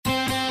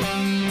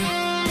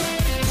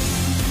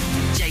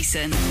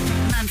Jason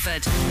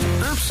Manford.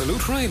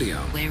 Absolute Radio.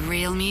 Where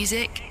real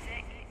music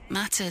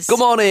matters. Good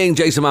morning,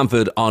 Jason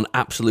Manford on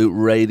Absolute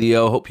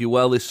Radio. Hope you're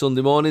well this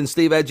Sunday morning.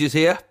 Steve Edge is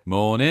here.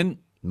 Morning.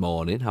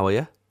 Morning, how are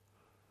you?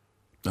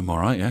 I'm all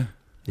right, yeah.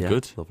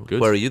 Good. Lovely. Good.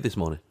 Where are you this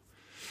morning?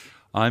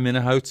 I'm in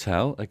a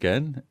hotel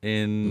again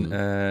in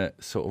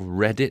sort of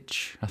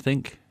Redditch, I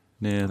think,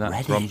 near that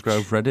Redditch?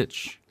 Bromsgrove,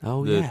 Redditch.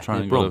 Oh, the yeah, near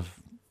triangle Brom.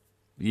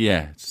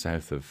 of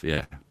south of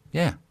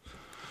yeah.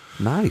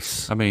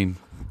 Nice. I mean,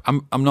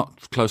 I'm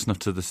not close enough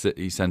to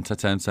the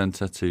town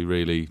centre to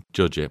really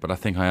judge it, but I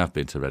think I have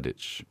been to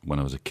Redditch when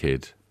I was a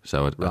kid,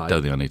 so I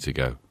don't think I need to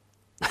go.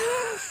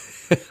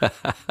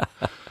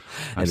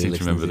 I seem to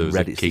remember there was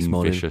a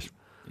Kingfisher.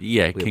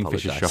 Yeah,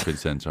 Kingfisher apologise. shopping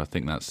centre. I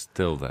think that's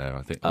still there.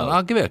 I think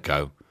I'll give it a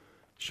go.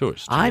 Sure,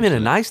 it's. I'm in a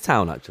nice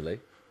town actually.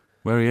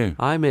 Where are you?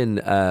 I'm in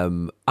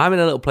a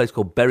little place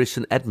called Bury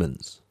St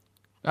Edmunds.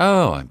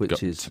 Oh,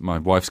 Which is- my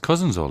wife's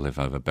cousins all live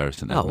over Bury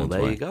St Oh, well, Edmunds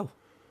there way. you go.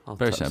 I'll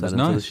Bury send St Edmunds,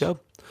 them to the nice. show.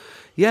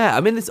 Yeah,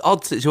 I'm in this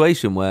odd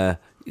situation where,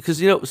 because,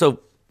 so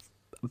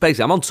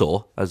basically I'm on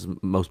tour, as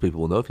most people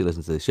will know if you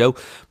listen to this show,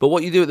 but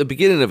what you do at the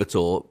beginning of a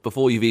tour,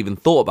 before you've even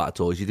thought about a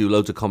tour, is you do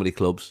loads of comedy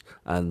clubs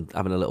and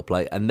having a little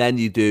play, and then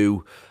you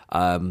do,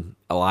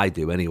 I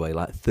do anyway,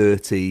 like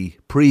 30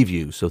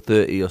 previews, so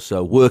 30 or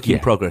so work in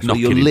progress. Where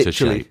knocking you're into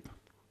literally, shape.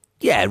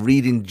 yeah,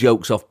 reading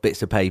jokes off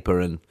bits of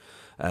paper and,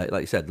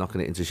 like you said, knocking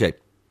it into shape.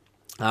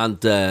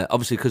 And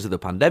obviously because of the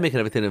pandemic and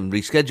everything and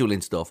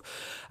rescheduling stuff,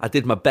 I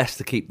did my best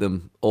to keep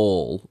them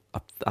all.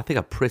 I think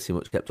I pretty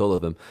much kept all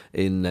of them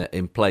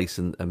in place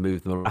and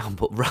moved them around.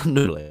 But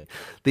randomly,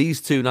 these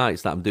 2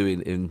 nights that I'm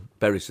doing in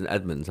Bury St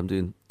Edmunds, I'm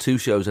doing 2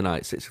 shows a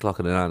night, 6 o'clock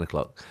and 9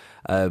 o'clock,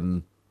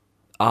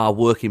 are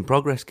work in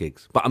progress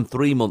gigs. But I'm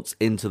 3 months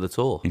into the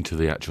tour. Into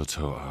the actual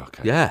tour. Oh,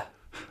 okay. Yeah.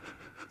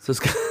 So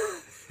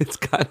it's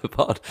kind of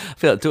odd. I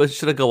feel like,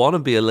 should I go on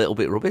and be a little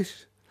bit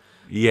rubbish?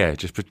 Yeah,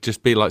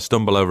 just be like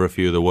stumble over a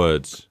few of the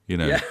words,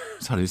 Yeah.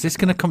 Sorry, is this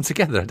going to come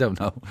together? I don't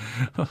know.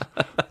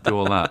 Do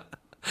all that.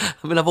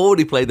 I mean, I've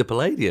already played the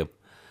Palladium,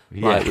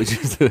 Yeah. which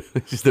is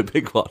the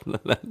big one. And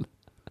then,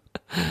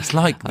 It's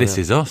like This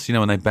Is Us,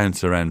 when they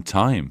bounce around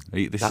time.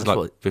 This That's is like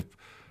what- you're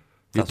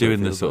that's what doing it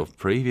the feels sort of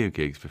preview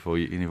gigs before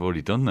you've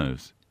already done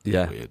those.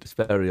 yeah, Weird. it's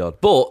very odd.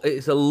 But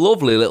it's a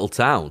lovely little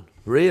town,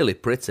 really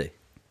pretty,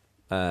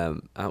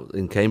 out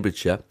in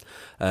Cambridgeshire.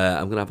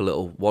 I'm going to have a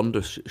little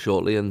wander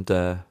shortly and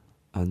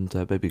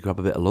maybe grab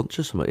a bit of lunch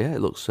or something. Yeah,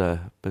 it looks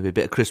maybe a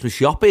bit of Christmas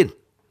shopping.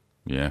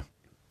 Yeah.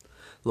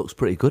 Looks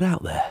pretty good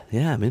out there.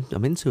 Yeah, I'm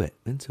into it.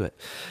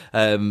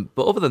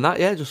 But other than that,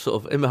 yeah, just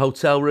sort of in my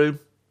hotel room.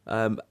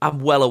 I'm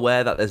well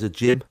aware that there's a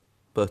gym,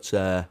 but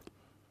I've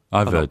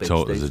not heard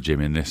taught been there's a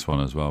gym in this one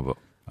as well, but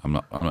I'm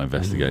not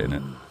investigating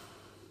it.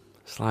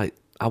 it's like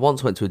I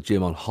once went to a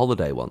gym on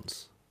holiday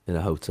once in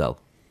a hotel,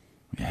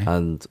 Yeah.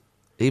 and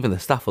even the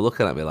staff were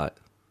looking at me like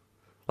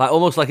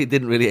almost like it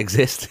didn't really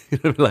exist.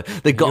 Like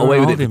they got You're away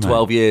with it an for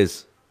oldie, 12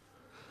 years.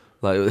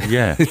 Like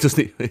Yeah. it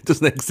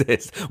doesn't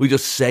exist. We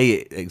just say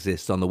it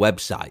exists on the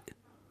website,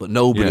 but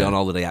nobody Yeah. on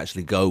holiday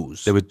actually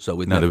goes. They were, so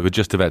we they were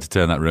just about to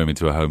turn that room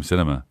into a home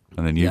cinema,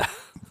 and then you Yeah.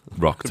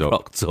 rocked up.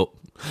 rocked up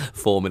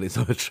 4 minutes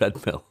on a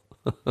treadmill.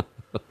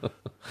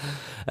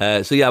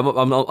 So yeah, I'm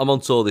on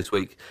tour this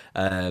week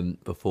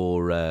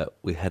before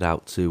we head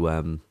out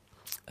to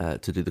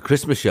do the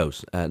Christmas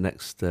shows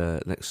next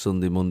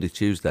Sunday, Monday,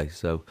 Tuesday.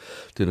 So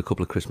doing a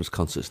couple of Christmas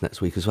concerts next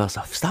week as well.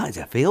 So I'm starting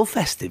to feel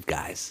festive,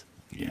 guys.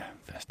 Yeah,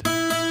 festive.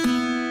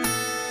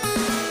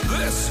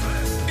 This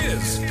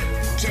is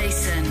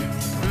Jason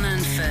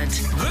Manford.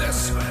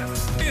 This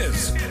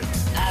is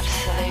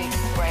Absolute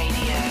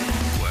Radio.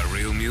 where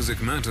real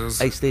music matters.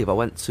 Hey Steve, I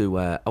went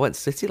to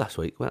City last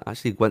week.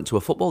 Actually went to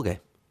a football game.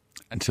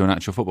 And to an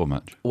actual football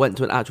match. Went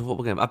to an actual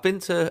football game.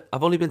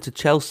 I've only been to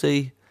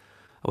Chelsea.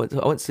 I went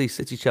to see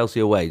City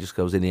Chelsea away just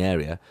because I was in the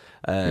area.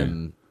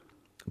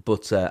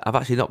 But I've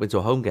actually not been to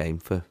a home game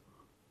for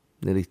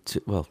nearly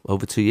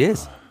over 2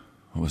 years.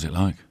 What was it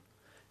like?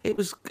 It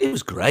was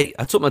great.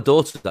 I took my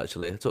daughters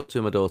actually. I took 2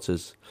 of my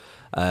daughters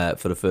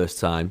for the first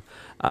time,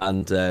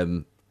 and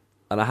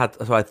I had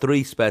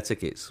 3 spare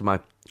tickets.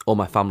 All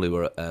my family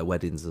were at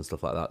weddings and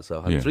stuff like that,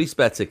 so I had 3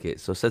 spare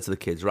tickets. So I said to the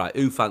kids, right,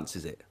 who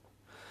fancies it?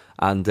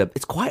 And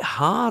it's quite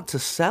hard to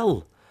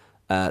sell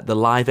the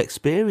live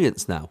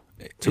experience now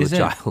to Is a it?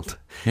 child.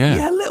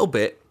 Yeah. A little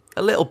bit.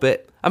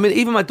 I mean,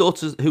 even my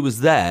daughter who was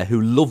there, who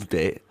loved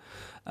it,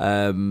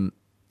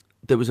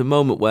 there was a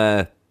moment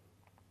where,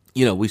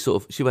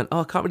 she went,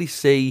 oh, I can't really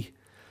see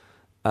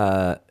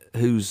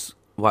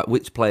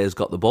which player's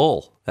got the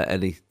ball at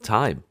any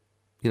time,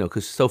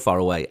 because so far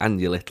away, and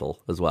you're little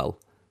as well.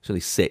 She's only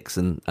 6,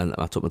 and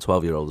I took my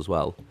 12-year-old as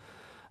well.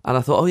 And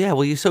I thought, oh yeah,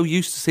 well, you're so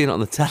used to seeing it on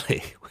the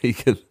telly, where you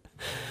can,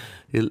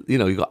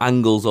 you've got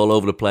angles all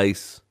over the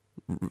place.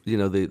 They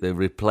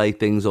replay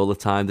things all the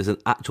time. There's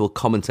an actual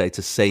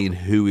commentator saying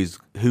who's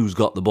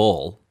got the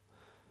ball.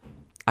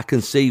 I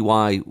can see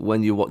why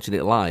when you're watching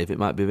it live, it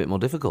might be a bit more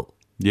difficult.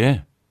 Yeah.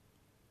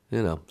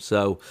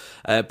 So,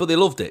 but they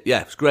loved it.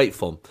 Yeah, it was great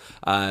fun.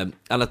 And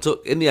I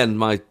took, in the end,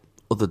 my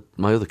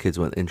my other kids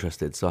weren't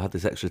interested, so I had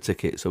this extra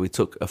ticket. So we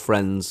took a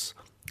friend's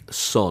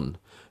son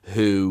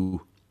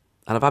who,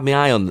 and I've had my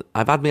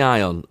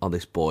eye on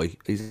this boy.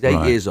 He's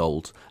 8 years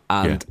old,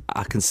 and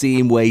I can see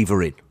him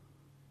wavering.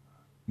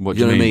 What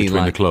do you mean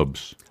between the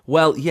clubs?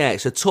 Well, yeah,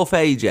 it's a tough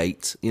age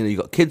 8. You know, you've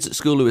got kids at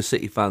school who are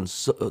City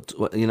fans,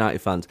 United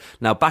fans.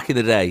 Now, back in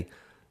the day,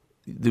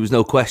 there was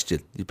no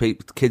question.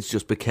 Kids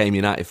just became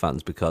United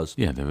fans because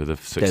they were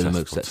the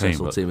most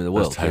successful team in the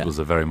world. Those tables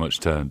are very much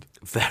turned.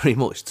 Very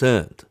much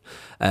turned.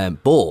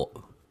 But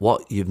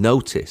what you've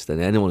noticed,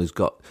 and anyone who's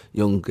got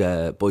young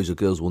boys or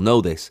girls will know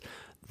this,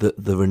 the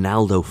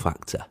Ronaldo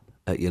factor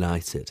at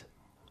United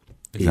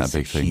is that a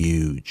big thing?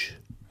 Huge.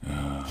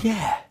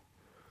 Yeah.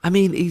 I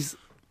mean, he's,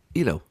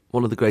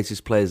 one of the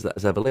greatest players that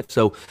has ever lived.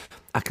 So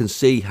I can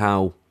see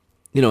how,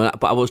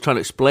 but I was trying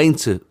to explain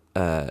to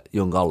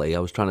young Ollie, I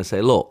was trying to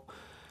say, look,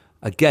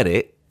 I get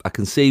it. I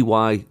can see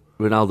why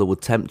Ronaldo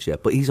would tempt you,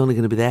 but he's only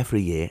going to be there for a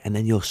year and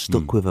then you're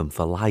stuck with him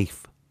for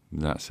life.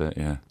 That's it,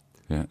 yeah.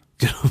 Do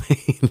you know what I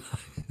mean?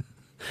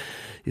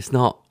 It's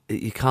not,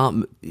 you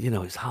can't,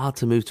 it's hard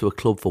to move to a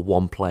club for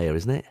one player,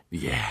 isn't it?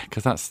 Yeah,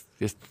 because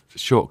it's a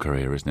short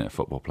career, isn't it? A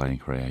football playing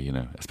career,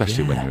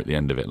 especially when you're at the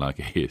end of it like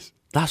he is.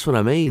 That's what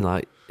I mean.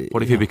 Like,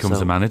 what if he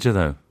becomes a manager,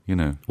 though?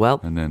 Well,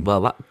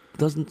 that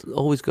doesn't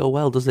always go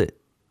well, does it?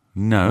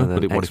 No,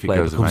 but what if he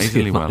goes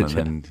amazingly well?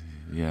 And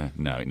then,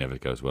 no, it never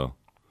goes well.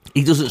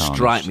 He doesn't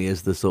strike me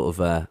as the sort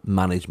of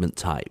management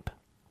type.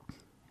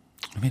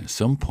 I mean, at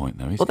some point,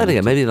 though. Well, then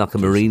again, maybe like a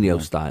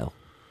Mourinho style.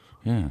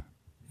 Yeah.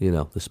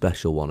 The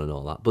special one and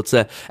all that. But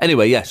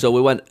anyway, yeah, so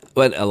we went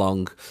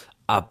along.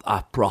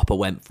 I proper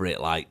went for it,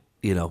 like,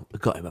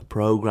 got him a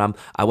programme.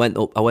 I went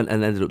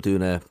and ended up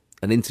doing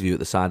an interview at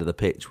the side of the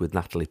pitch with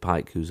Natalie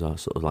Pike, who's our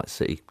sort of like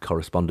City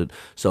correspondent.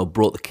 So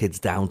brought the kids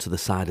down to the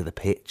side of the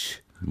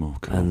pitch. Oh,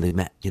 cool. And they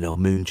met,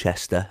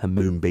 Moonchester and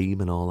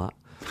Moonbeam and all that.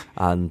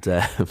 And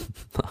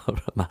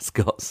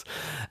mascots.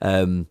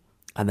 And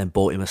then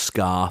bought him a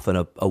scarf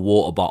and a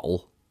water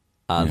bottle.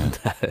 And,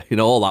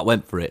 all that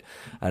went for it.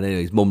 And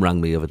anyway, his mum rang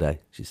me the other day.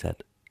 She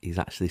said, he's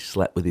actually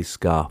slept with his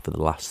scarf for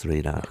the last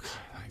 3 nights.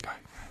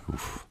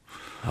 Oof.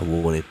 I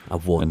warned him.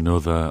 I've warned him.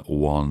 Another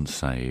one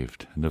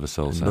saved. Another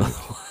soul saved.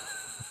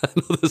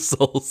 Another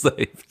soul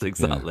saved,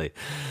 exactly.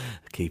 Yeah.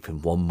 Keep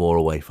him one more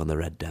away from the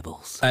Red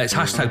Devils. It's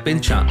hashtag bin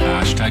chat.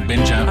 Hashtag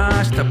bin chat.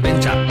 Hashtag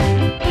bin chat.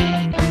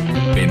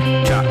 Bin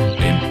chat,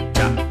 bin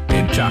chat,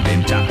 bin chat,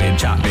 bin chat, bin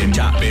chat, bin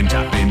chat, bin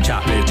chat, bin chat, bin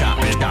chat, bin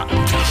chat.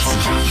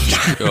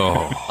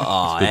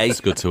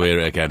 It's good to hear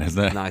it again,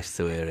 isn't it? Nice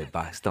to hear it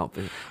back. Stop.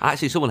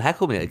 Actually, someone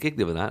heckled me at a gig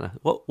the other night.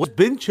 What's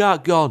bin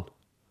chat gone?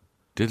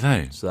 Did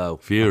they? So,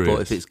 furious. I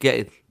thought if it's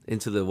getting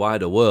into the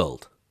wider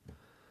world,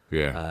 we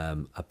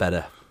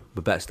better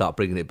start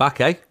bringing it back,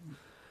 eh?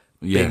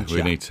 Yeah,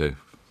 we need to.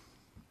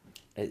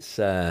 It's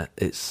a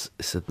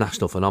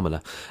national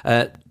phenomenon.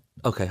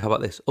 Okay, how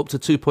about this? Up to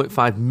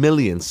 2.5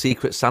 million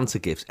Secret Santa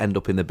gifts end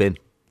up in the bin,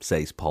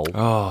 says Paul.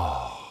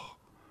 Oh,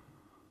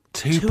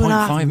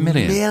 2.5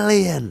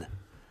 million.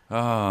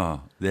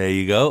 Oh, there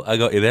you go. I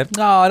got you there.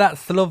 Oh,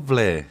 that's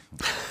lovely.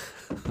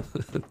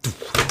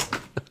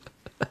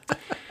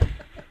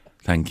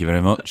 Thank you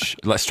very much.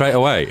 Like straight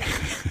away.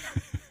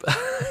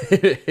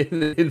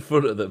 in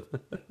front of them.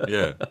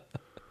 Yeah.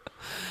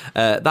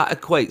 That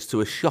equates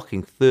to a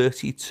shocking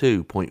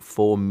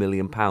 £32.4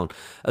 million,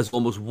 as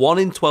almost 1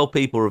 in 12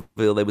 people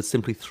reveal they would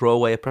simply throw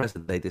away a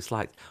present they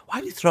disliked.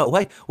 Why do you throw it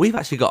away? We've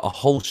actually got a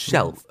whole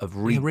shelf of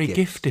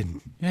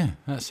re-gifting. Yeah,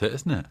 that's it,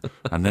 isn't it?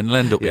 And then they'll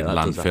end up in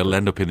landfill, they'll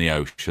end up in the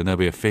ocean. There'll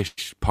be a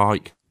fish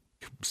pike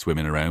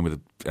swimming around with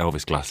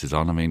Elvis glasses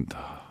on. I mean,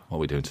 what are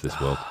we doing to this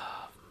world?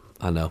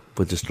 I know,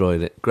 we're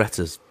destroying it.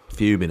 Greta's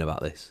fuming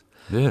about this.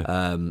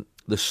 Yeah.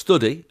 The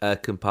study,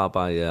 compiled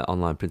by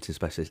online printing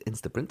specialist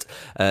Instaprint,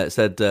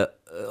 said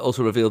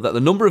also revealed that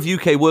the number of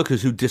UK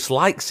workers who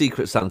dislike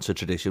Secret Santa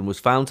tradition was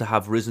found to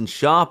have risen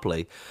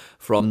sharply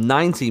from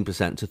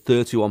 19% to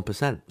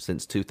 31%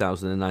 since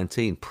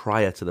 2019,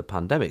 prior to the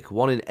pandemic.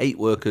 1 in 8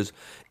 workers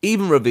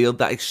even revealed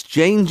that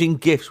exchanging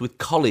gifts with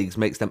colleagues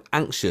makes them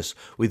anxious,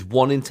 with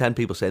 1 in 10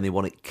 people saying they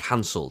want it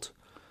cancelled.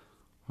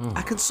 Oh.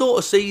 I can sort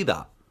of see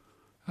that.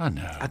 I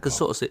know. I can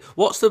sort of see.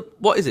 What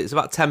is it? It's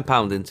about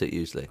 £10, isn't it,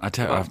 usually? I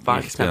tell you,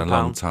 it's been a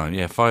long time.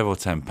 Yeah, £5 or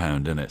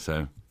 £10, isn't it?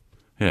 So,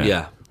 yeah.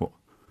 Yeah. What?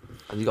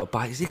 And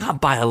you can't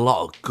buy a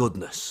lot of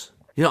goodness.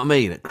 You know what I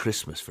mean? At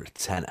Christmas for a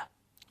tenner.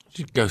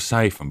 You go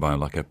safe and buy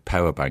like a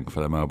power bank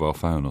for the mobile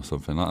phone or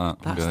something like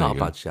that. That's not a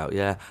bad shout.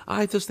 Yeah,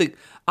 I just think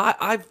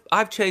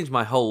I've changed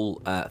my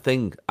whole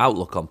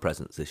outlook on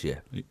presents this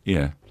year.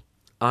 Yeah.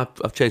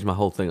 I've changed my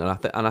whole thing, and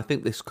I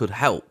think this could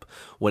help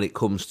when it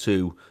comes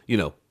to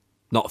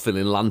not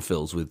filling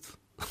landfills with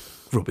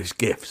rubbish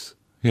gifts.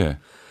 Yeah.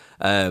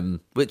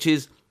 Which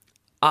is,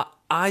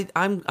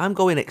 I'm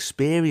going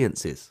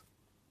experiences.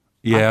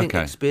 Yeah, I think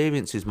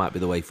experiences might be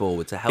the way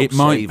forward to help. It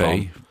might save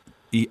be.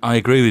 On. I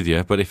agree with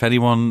you, but if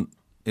anyone,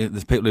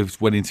 there's people who've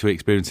went into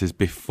experiences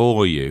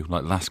before you,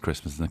 like last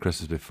Christmas and the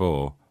Christmas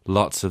before,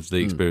 lots of the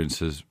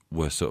experiences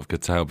were sort of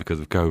curtailed because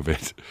of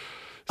COVID.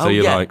 So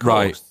you're like,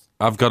 right,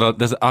 I've got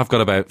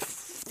about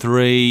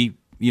 3,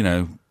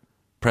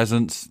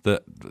 presents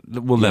that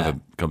will never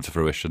come to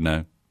fruition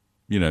now.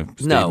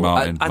 Steve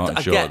Martin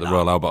Short at the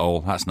Royal Albert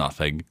Hall. That's not a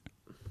thing.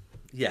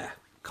 Yeah,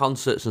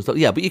 concerts and stuff.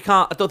 Yeah, but you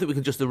can't. I don't think we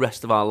can just the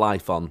rest of our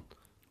life on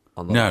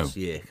the last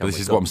year. This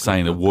is what I'm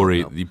saying. The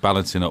worry, you're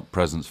balancing up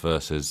presents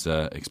versus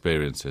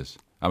experiences.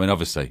 I mean,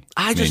 obviously, me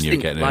and you are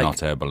getting in a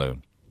hot air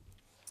balloon.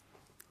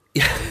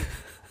 Yeah.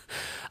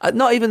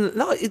 Not even.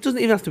 No, it doesn't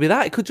even have to be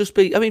that. It could just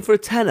be. I mean, for a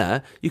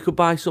tenner, you could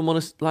buy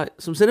someone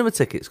some cinema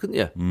tickets, couldn't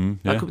you?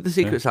 That could be the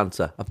Secret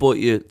Santa. I bought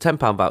you a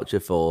 £10 voucher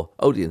for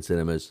Odeon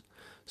Cinemas,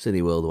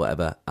 Cineworld, or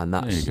whatever, and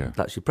that's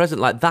your present.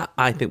 Like that,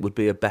 I think would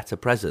be a better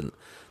present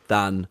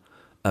than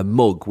a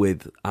mug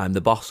with "I'm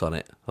the boss" on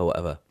it or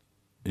whatever.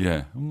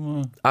 Yeah,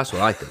 that's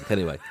what I think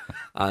anyway.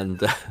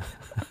 And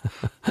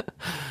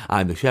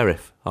I'm the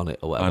sheriff on it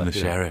or whatever. I'm the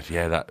sheriff.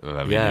 Yeah, that.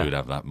 I mean, you would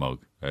have that mug.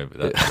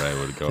 That tray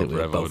would go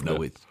forever.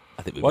 Wouldn't it?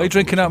 Why are you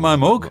drinking out my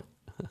mug?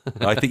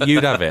 I think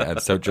you'd have it, and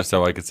so just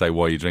so I could say,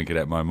 "Why are you drinking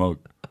out my mug?"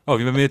 Oh,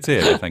 have you made me a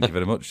tea? Thank you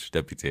very much,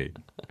 Deputy.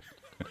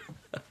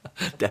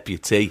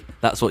 Deputy.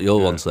 That's what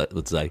your one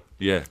would say.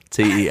 Yeah.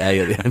 TEA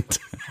at the end.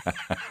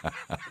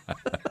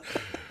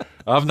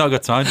 I've not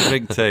got time to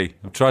drink tea.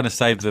 I'm trying to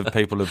save the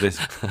people of this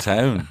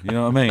town. You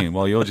know what I mean?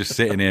 While you're just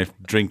sitting here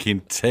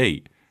drinking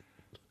tea.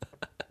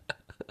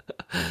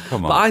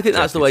 Come on. But I think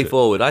that's the way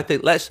forward. I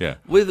think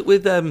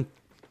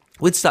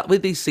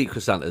with these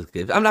Secret Santa's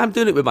gifts, I'm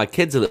doing it with my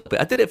kids a little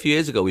bit. I did it a few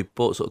years ago. We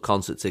bought sort of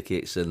concert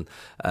tickets and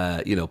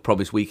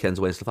promised weekends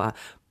away and stuff like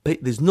that. But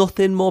there's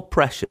nothing more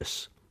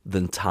precious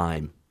than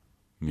time.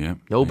 Yeah.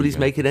 Nobody's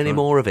making any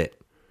more of it.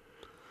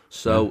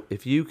 So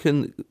if you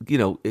can,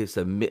 it's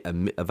a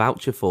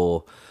voucher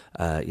for,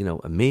 a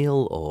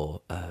meal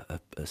or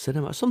a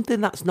cinema,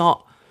 something that's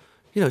not,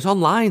 it's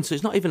online, so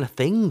it's not even a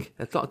thing.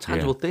 It's not a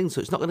tangible thing, so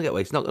it's not going to get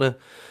away. It's not going to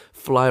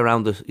fly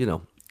around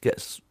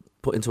get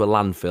put into a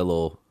landfill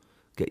or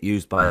get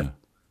used by a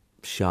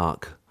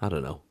shark. I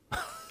don't know.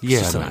 Yeah,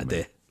 it's just an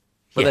idea.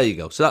 But there you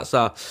go. So that's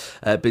our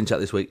bin chat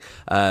this week.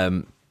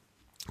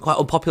 Quite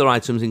unpopular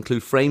items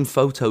include framed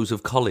photos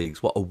of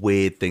colleagues. What a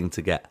weird thing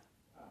to get.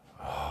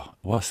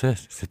 What's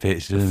this? It's a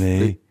picture of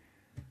me.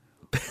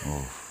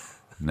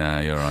 Nah,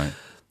 you're right.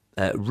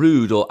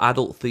 Rude or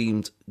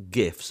adult-themed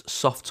gifts,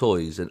 soft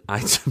toys and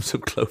items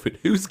of clothing.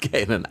 Who's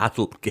getting an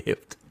adult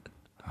gift?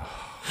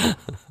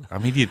 I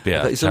mean, you'd be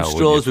able to some tell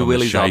straws with from the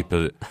willies shape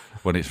of it,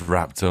 when it's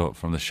wrapped up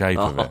from the shape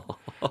of it.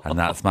 And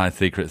that's my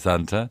Secret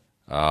Santa.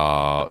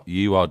 Oh,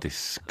 you are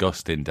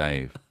disgusting,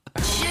 Dave.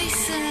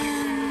 Jason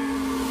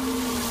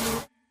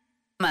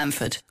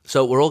Manford.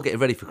 So we're all getting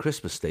ready for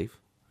Christmas, Steve.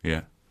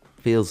 Yeah.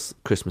 Feels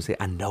Christmassy.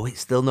 I know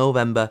it's still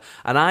November,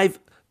 and I've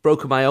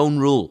broken my own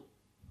rule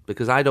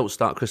because I don't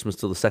start Christmas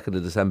till the 2nd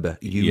of December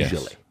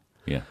usually. Yes.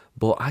 Yeah.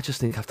 But I just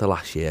think after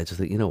last year, I just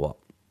think, you know what?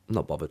 I'm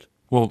not bothered.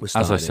 Well,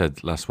 as I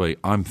said last week,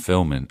 I'm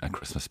filming a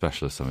Christmas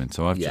special or something,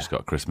 so I've just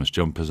got Christmas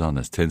jumpers on.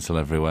 There's tinsel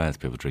everywhere. There's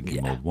people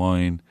drinking mulled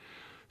wine.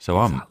 So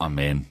I'm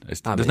in.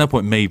 There's no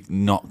point in me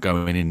not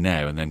going in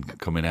now and then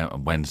coming out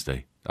on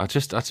Wednesday. I'm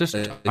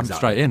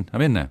straight in.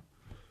 I'm in now.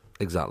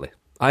 Exactly.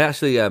 I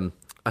actually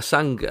I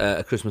sang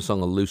a Christmas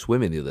song on Loose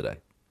Women the other day.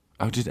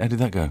 How did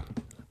that go?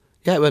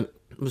 Yeah, it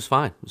was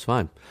fine. It was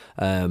fine.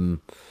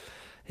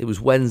 It was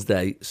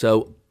Wednesday,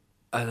 so,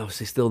 and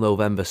obviously still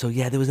November, so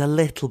yeah, there was a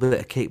little bit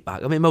of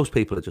kickback. I mean, most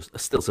people are just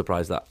still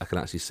surprised that I can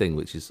actually sing,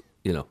 which is,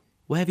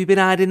 where have you been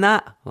hiding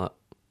that? Like,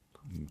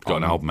 got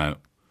an album out.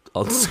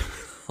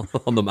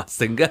 On the Masked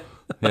Singer.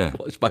 Yeah.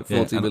 Watched by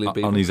 40 million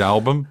people. On his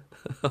album.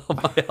 On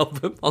my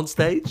album, on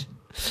stage.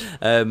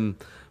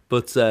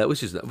 But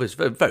which is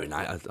very, very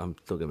nice. Don't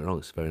get me wrong,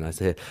 it's very nice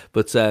to hear.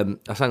 But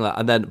I sang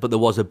that, but there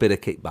was a bit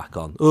of kickback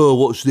on. Oh,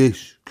 what's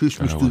this?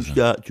 Christmas does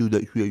start till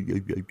next week.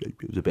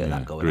 It was a bit of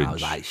that going on. I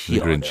was like,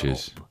 shut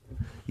up.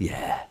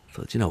 Yeah.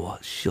 But do you know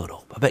what? Shut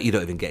up. I bet you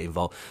don't even get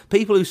involved.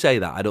 People who say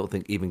that, I don't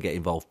think even get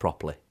involved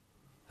properly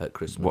at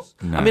Christmas.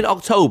 No. I mean,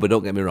 October,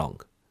 don't get me wrong.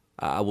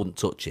 I wouldn't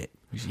touch it.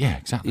 Yeah,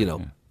 exactly.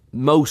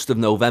 Most of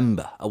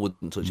November, I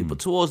wouldn't touch it. But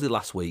towards the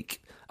last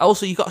week,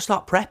 also, you've got to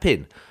start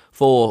prepping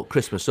for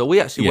Christmas. So we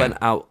actually went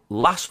out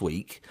last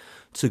week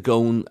to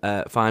go and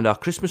find our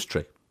Christmas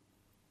tree.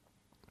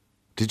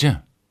 Did you?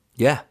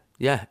 Yeah.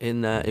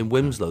 In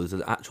Wimslow, there's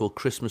an actual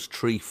Christmas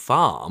tree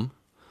farm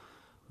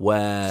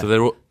where...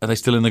 So are they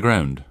still in the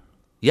ground?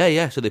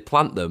 Yeah. So they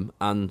plant them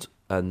and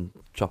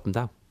chop them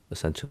down,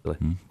 essentially.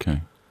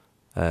 Okay.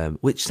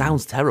 Which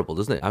sounds terrible,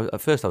 doesn't it?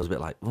 At first I was a bit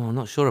like, I'm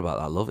not sure about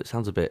that, love. It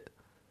sounds a bit...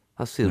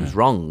 That seems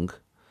wrong.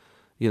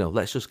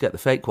 Let's just get the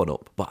fake one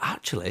up. But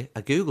actually,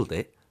 I Googled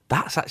it.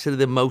 That's actually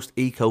the most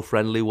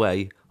eco-friendly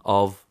way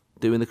of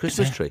doing the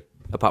Christmas tree,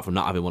 apart from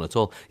not having one at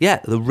all. Yeah,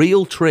 the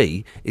real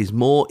tree is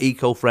more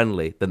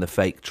eco-friendly than the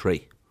fake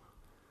tree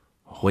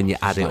when you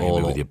add it all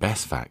up. With your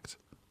best fact.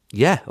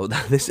 Yeah,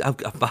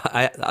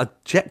 I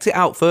checked it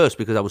out first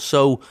because I was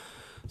so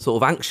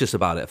sort of anxious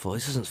about it. I thought,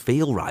 this doesn't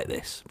feel right,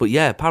 this. But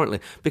yeah, apparently,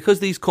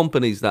 because these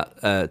companies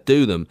that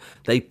do them,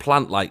 they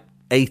plant like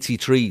 80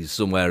 trees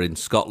somewhere in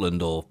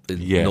Scotland or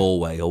in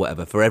Norway or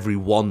whatever for every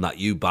one that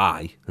you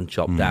buy and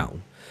chop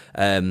down.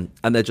 and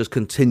they're just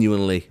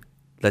continually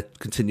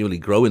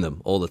growing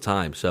them all the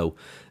time. So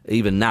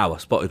even now, I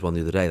spotted one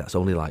the other day that's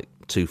only like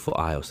 2 foot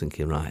high. I was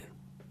thinking, right,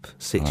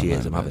 6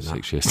 years, I'm having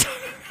that. 6 years.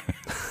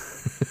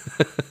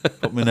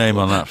 Put my name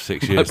on that for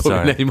 6 I years. put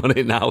my name on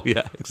it now,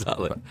 yeah,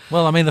 exactly.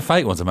 Well, I mean, the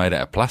fake ones are made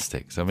out of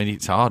plastic. So, I mean,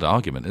 it's a hard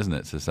argument, isn't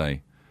it, to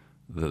say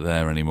that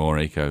they're any more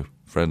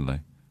eco-friendly?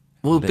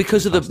 Well,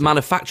 because of the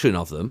manufacturing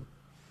of them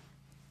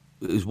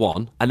is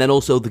one, and then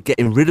also the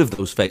getting rid of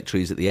those fake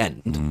trees at the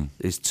end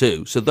is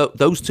two. So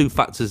those two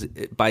factors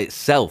by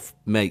itself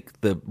make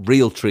the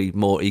real tree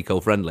more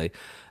eco-friendly.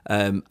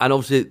 And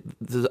obviously,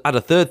 add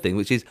a third thing,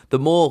 which is the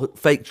more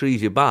fake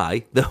trees you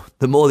buy,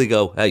 the more they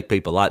go, hey,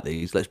 people like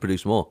these, let's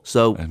produce more.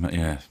 So,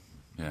 yeah.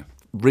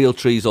 real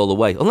trees all the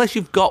way. Unless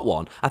you've got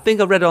one. I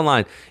think I read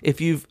online, if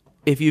you've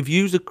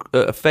used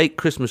a fake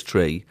Christmas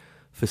tree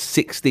for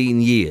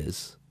 16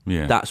 years,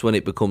 that's when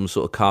it becomes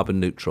sort of carbon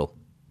neutral.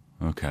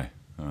 Okay,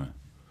 all right.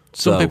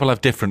 Some people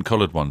have different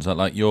coloured ones.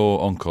 Like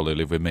your uncle who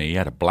lived with me, he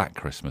had a black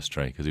Christmas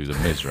tree because he was a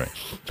misery.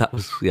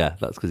 That's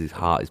because his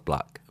heart is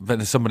black. But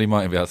then somebody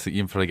might be able to,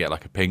 you can probably get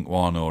like a pink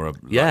one or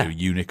like a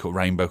unique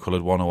rainbow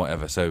coloured one or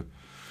whatever. So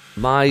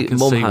I can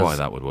see why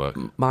that would work.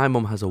 My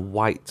mum has a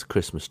white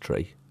Christmas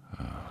tree,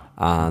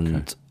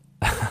 and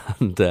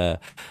that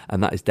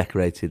is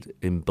decorated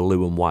in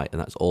blue and white, and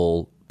that's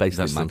all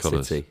basically Man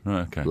City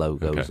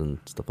logos and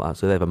stuff like that.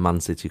 So they have a Man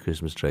City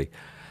Christmas tree.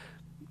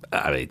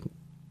 I mean,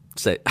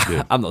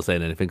 I'm not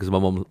saying anything because my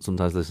mum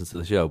sometimes listens to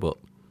the show, but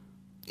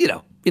you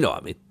know what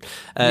I mean.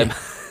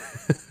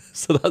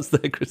 So that's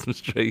their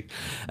Christmas tree.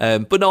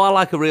 But no, I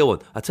like a real one.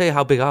 I tell you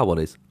how big our one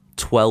is.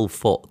 12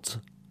 foot.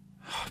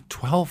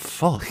 12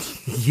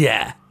 foot?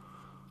 Yeah.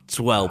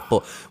 12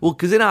 foot. Well,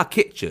 because in our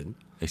kitchen...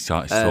 It's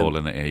tall,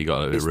 isn't it? Yeah, you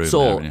got a little room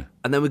tall, there, haven't you?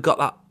 And then we've got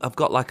that... I've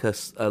got like a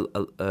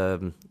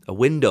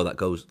window that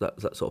goes...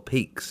 That sort of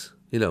peaks.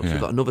 So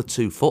we've got another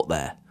 2 foot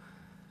there.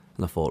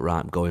 And I thought, right,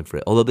 I'm going for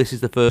it. Although this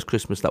is the first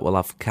Christmas that we'll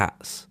have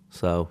cats,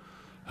 so...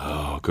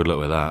 Oh, good luck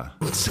with that.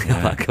 See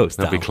how that goes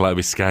down. They'll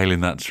be scaling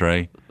that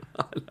tree.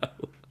 I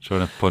know.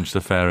 Trying to punch the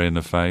fairy in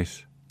the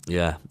face.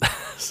 Yeah,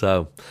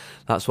 so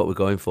that's what we're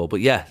going for.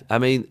 But yeah, I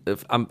mean,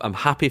 I'm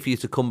happy for you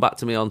to come back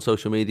to me on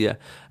social media.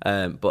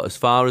 But as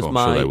far as I'm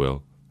sure they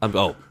will.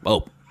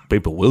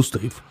 People will,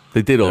 Steve.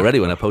 They did already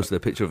when I posted a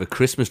picture of a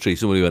Christmas tree.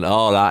 Somebody went,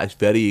 "Oh, that is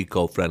very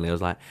eco-friendly." I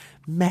was like,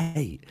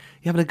 "Mate,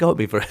 you having a go at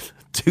me for a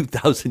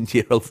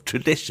 2,000-year-old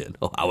tradition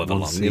or however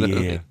long?" You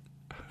know?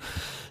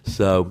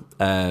 So,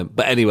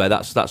 but anyway,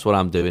 that's what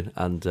I'm doing,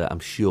 and I'm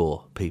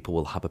sure people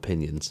will have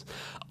opinions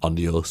on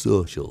your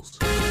socials.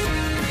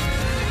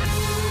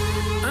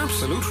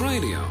 Absolute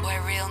Radio,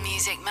 where real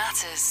music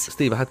matters.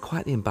 Steve, I had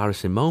quite the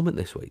embarrassing moment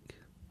this week.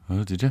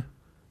 Oh, did you?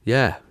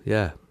 Yeah.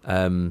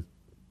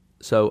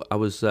 So I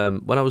was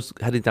when I was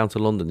heading down to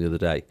London the other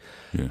day,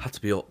 had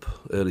to be up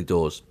early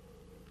doors,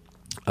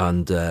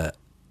 and I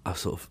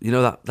sort of,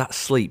 that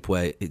sleep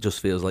where it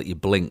just feels like you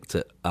blinked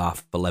at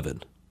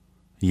 11:30.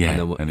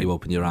 Yeah, and then you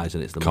open your eyes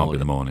and it's the morning. Can't be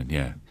the morning,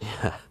 yeah.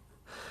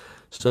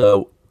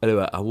 So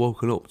anyway, I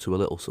woken up to a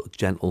little sort of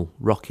gentle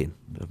rocking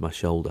of my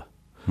shoulder,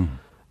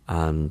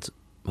 and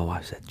my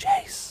wife said,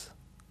 "Jace,"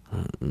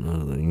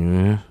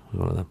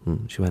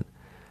 she went,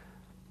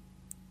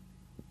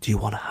 "Do you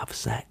want to have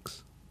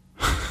sex?"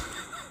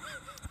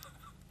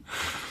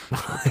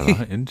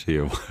 Right into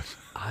your wife.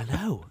 I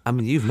know. I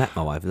mean, you've met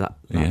my wife.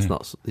 That's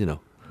not,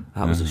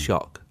 that was a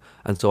shock.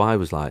 And so I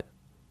was like,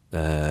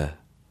 yeah,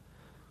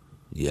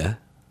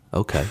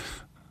 okay.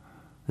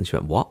 And she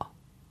went, "What?"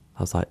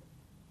 I was like,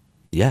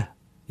 yeah,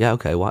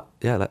 okay, what?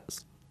 Yeah,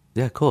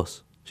 of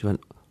course. She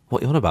went,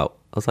 "What are you on about?"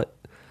 I was like,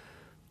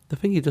 "The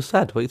thing you just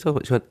said, what are you talking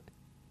about?" She went,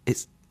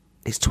 it's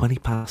 6:20.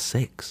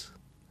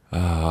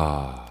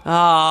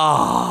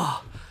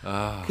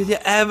 Could you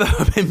ever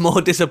have been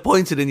more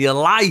disappointed in your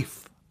life?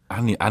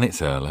 And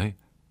it's early.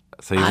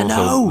 So I also,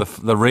 know.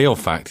 The real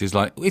fact is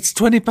like, it's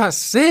 6:20. 20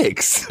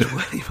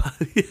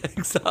 yeah,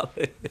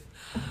 exactly.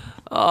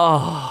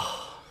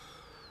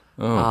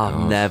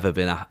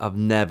 I've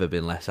never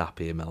been less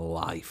happy in my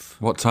life.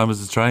 What time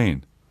was the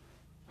train?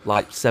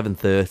 Like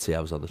 7:30,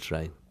 I was on the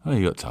train. Oh,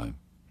 you got time.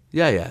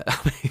 Yeah. I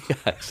mean, yeah,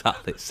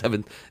 exactly.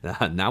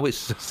 Now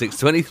it's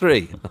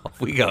 6:23.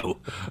 Off we go.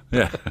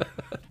 Yeah.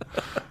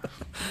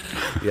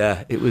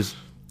 Yeah, it was.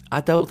 I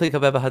don't think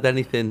I've ever had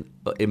anything,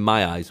 in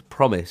my eyes,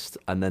 promised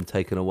and then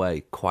taken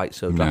away quite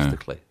so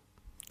drastically.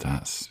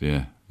 That's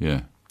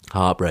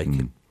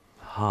Heartbreaking.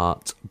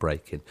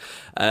 Heartbreaking.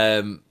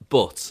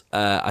 But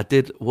I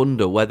did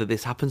wonder whether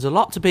this happens a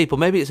lot to people.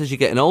 Maybe it's as you're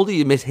getting older,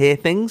 you mishear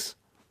things.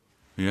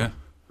 Yeah.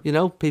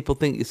 People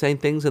think you're saying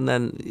things and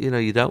then,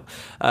 you don't.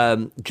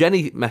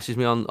 Jenny messaged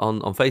me on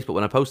Facebook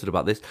when I posted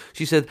about this.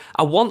 She said,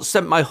 "I once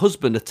sent my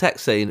husband a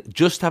text saying,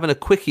 'Just having a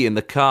quickie in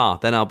the car,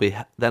 then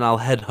I'll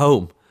head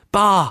home.'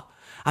 Bar.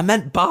 I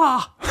meant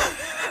bar."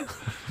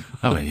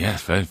 I mean,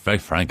 yes, very, very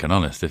frank and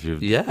honest. If you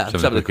I'm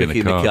just having a quickie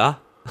in the car.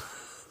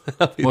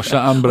 What's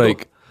that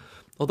handbrake?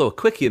 Although a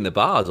quickie in the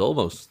bar is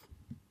almost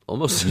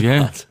as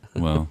Yeah. bad.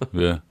 Well,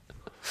 yeah.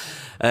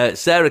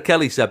 Sarah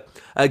Kelly said,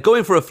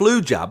 Going for a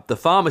flu jab, the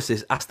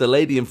pharmacist asked the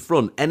lady in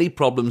front any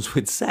problems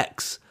with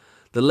sex.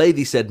 The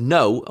lady said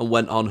no and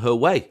went on her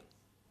way.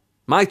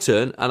 My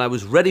turn, and I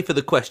was ready for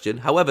the question.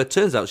 However,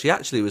 turns out she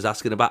actually was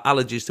asking about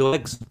allergies to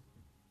eggs.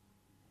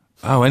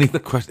 Oh, any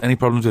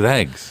problems with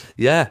eggs?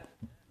 Yeah,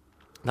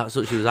 that's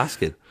what she was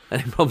asking.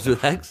 Any problems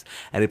with eggs?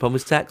 Any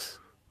problems with sex?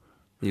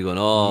 You're going,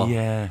 oh.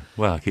 Yeah.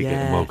 Well, I keep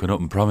getting woken up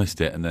and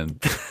promised it, and then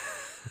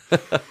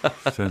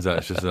turns out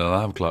it's just an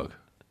alarm clock.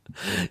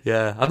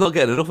 Yeah, I'm not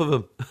getting enough of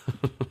them.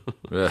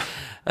 Yeah.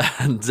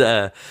 And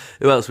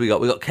who else we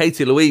got? We got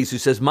Katie Louise, who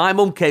says, my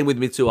mum came with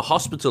me to a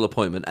hospital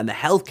appointment and the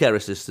healthcare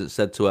assistant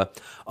said to her,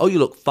 oh, you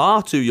look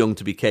far too young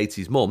to be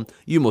Katie's mum.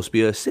 You must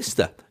be her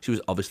sister. She was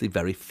obviously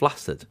very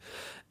flattered.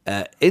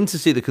 In to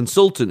see the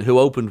consultant, who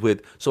opened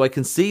with, so I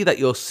can see that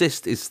your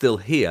cyst is still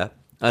here.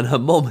 And her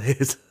mum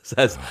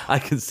says, I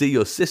can see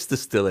your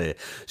sister's still here.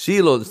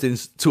 She launched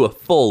into a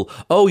full,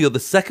 oh, you're the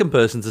second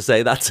person to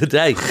say that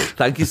today.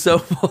 Thank you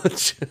so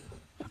much.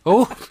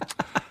 Oh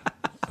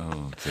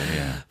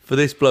dear. For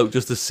this bloke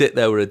just to sit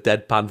there with a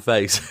deadpan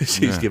face.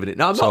 She's giving it.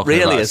 No, I'm not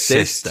really a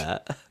sister.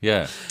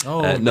 Yeah.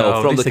 Oh,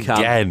 no, from the camp.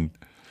 Again.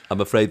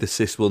 I'm afraid the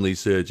cyst will need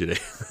surgery.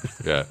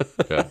 Yeah.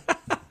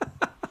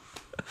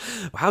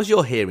 How's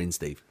your hearing,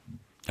 Steve?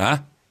 Huh?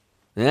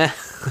 Yeah.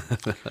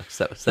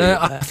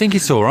 I think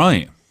it's all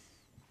right.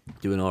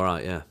 Doing all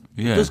right, yeah.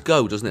 Yeah. It does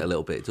go, doesn't it, a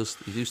little bit? You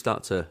do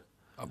start to...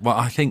 Well,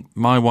 I think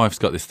my wife's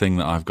got this thing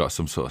that I've got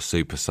some sort of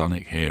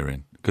supersonic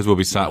hearing. Because we'll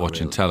be sat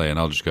watching telly and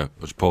I'll just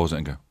pause it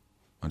and go,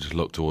 I'll just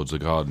look towards the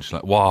garden. She's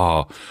like,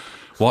 wow,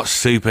 what's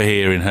super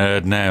hearing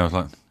heard now? I was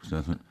like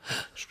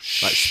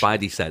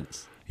Spidey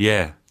sense.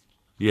 Yeah.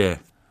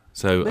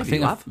 So Maybe I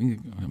think you have.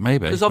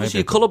 Maybe. Because obviously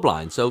you're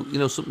colourblind, so,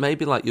 so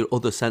maybe like your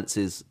other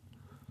senses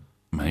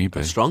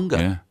are stronger.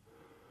 Yeah.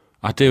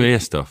 I do hear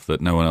stuff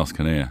that no one else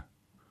can hear.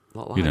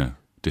 Not like.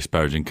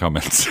 Disparaging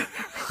comments.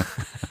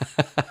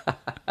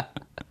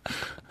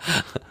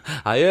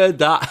 I heard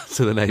that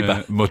to the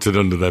neighbour. Muttered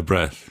under their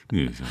breath.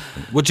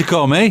 What'd you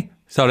call me?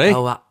 Sorry.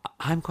 Oh,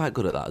 I'm quite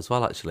good at that as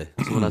well, actually.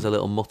 Someone has a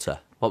little mutter.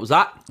 What was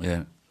that?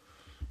 Yeah.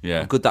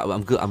 I'm good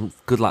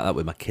like that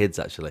with my kids,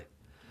 actually.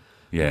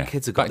 Yeah. My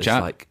kids have got this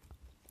like,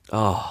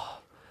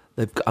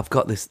 they've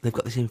got this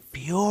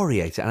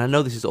infuriating, and I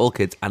know this is all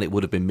kids, and it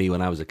would have been me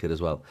when I was a kid as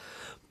well,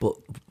 but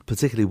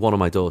particularly one of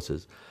my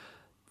daughters,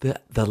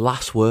 the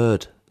last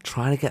word,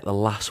 trying to get the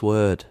last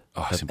word.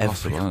 Oh, it's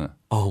impossible, isn't it?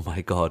 Oh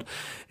my God.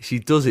 She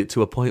does it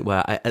to a point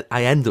where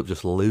I end up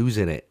just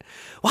losing it.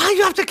 Why do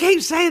you have to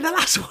keep saying the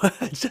last word?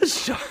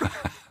 Just shut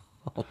up.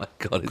 Oh my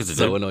God, it's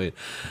so annoying.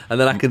 And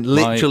then I can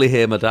literally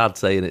hear my dad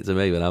saying it to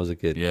me when I was a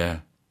kid. Yeah.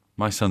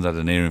 My son's had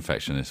an ear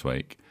infection this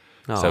week.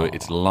 So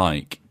it's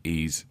like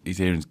his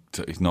hearing's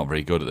not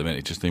very good at the minute.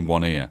 It's just in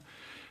one ear.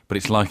 But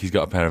it's like he's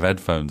got a pair of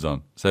headphones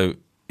on. So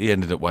he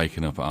ended up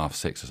waking up at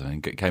 6:30 or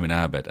something, came in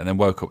our bed, and then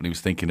woke up and he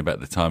was thinking about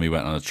the time he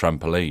went on a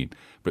trampoline.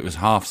 But it was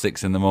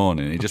 6:30 in the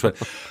morning. He just went,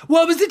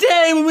 what was the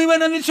day when we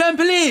went on the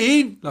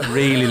trampoline? Like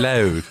really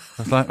loud.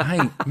 I was like,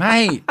 hey,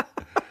 mate.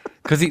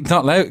 Because it's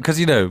not loud. Because,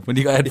 when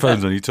you got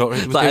headphones on, you talk.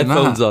 It was like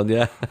headphones on,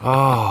 yeah.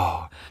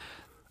 Oh.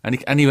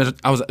 And he was,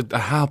 I was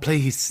like,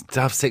 please, it's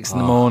 6:30 in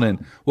the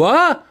morning.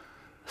 What?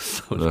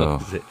 So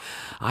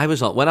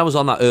when I was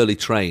on that early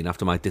train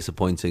after my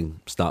disappointing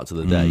start to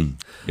the day.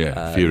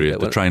 Fury.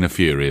 The train of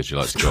fury, as you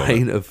like to call it.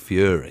 Train of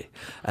fury.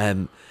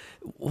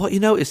 What you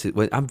notice is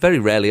I'm very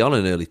rarely on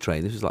an early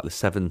train. This was like the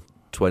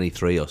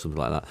 7:23 or something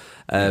like that.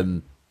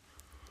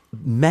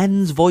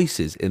 Men's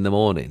voices in the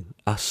morning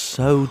are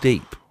so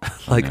deep.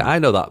 I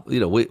know that,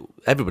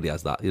 everybody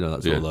has that,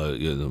 that's all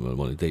the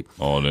morning deep.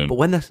 But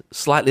when they're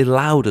slightly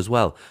loud as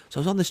well. So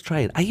I was on this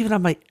train. I even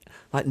had my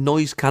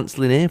noise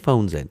cancelling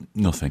earphones in.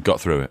 Nothing. Got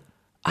through it.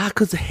 I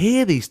could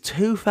hear these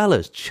two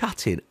fellas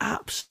chatting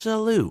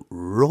absolute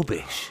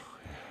rubbish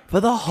for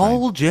the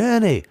whole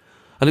journey.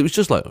 And it was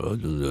just like, yeah,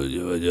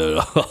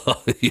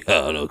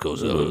 of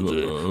course.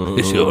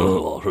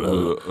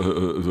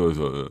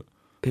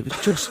 It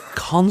was just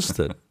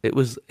constant. It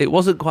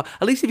wasn't quite.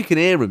 At least if you can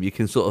hear him, you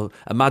can sort of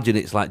imagine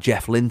it's like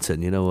Jeff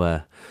Linton,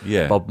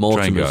 Bob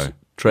Mortimer's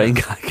train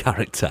guy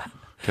character.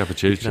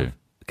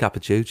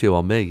 Capuchucho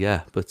on me,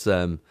 yeah. But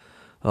it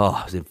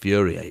was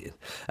infuriating.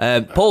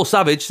 Paul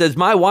Savage says,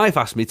 my wife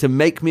asked me to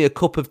make me a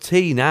cup of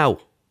tea now.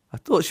 I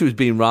thought she was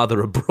being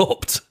rather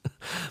abrupt,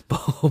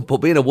 but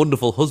being a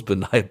wonderful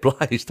husband, I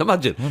obliged.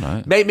 Imagine,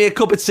 right. Make me a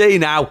cup of tea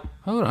now.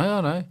 All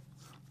right.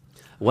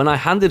 When I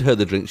handed her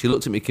the drink, she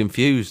looked at me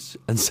confused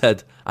and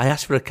said, I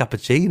asked for a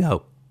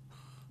cappuccino.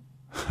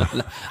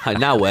 I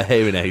now wear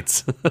hearing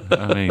aids.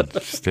 I mean,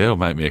 still,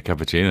 make me a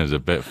cappuccino is a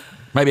bit...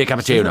 Make me a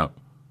cappuccino.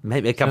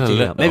 Make me a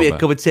cappuccino. Make me a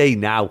cup of tea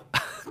now.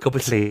 Cup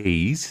of tea.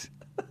 Please?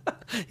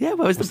 Yeah,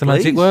 where's the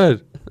magic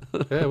word?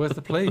 Yeah, where's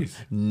the please?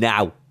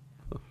 Now.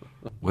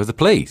 Where's the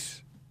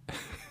police?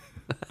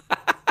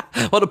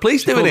 What are the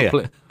police doing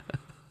here?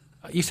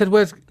 You said,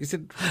 where's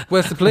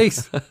the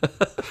police?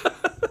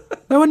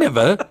 No, I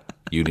never.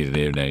 You need an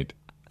hearing aid.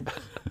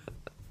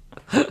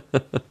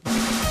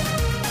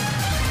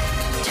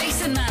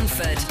 Jason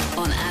Manford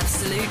on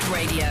Absolute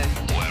Radio.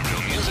 Where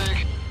real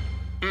music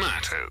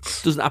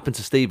Matters. Doesn't happen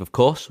to Steve, of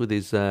course, with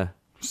his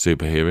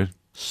Super hearing,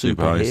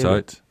 super hearing.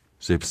 eyesight,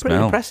 super Pretty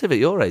smell. impressive at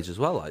your age as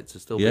well, like, to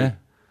still Yeah,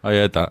 I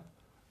heard that.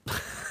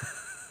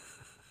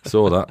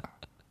 Saw that.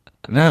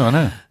 No, I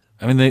know.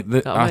 I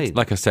mean,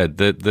 like I said,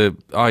 the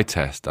eye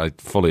test, I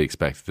fully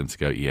expected them to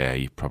go, yeah,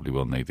 you probably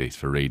will need these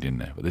for reading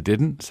now, but they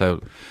didn't.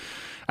 So,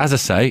 as I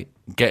say,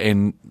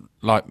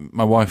 like,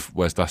 my wife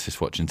wears glasses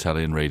for watching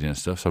telly and reading and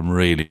stuff, so I'm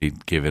really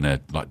giving her,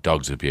 like,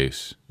 dog's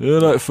abuse. Yeah,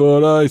 like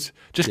 4 eyes.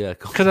 Just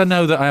because I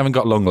know that I haven't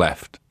got long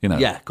left, you know.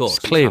 Yeah, of course.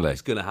 Clearly.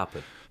 It's going to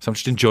happen. So I'm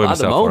just enjoying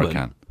myself where I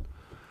can.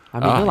 I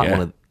mean,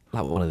 you're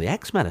like one of the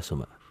X-Men or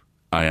something.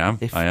 I am.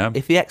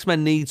 If the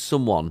X-Men need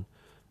someone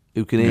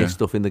who can hear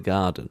stuff in the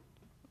garden.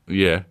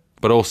 Yeah.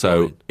 But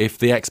also, if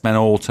the X-Men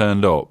all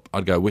turned up,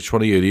 I'd go, which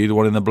one are you? Are you the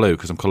one in the blue?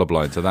 Because I'm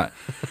colourblind, so that...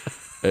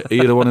 Are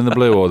you the one in the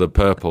blue or the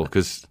purple?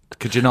 Because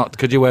could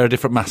you wear a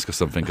different mask or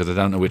something? Because I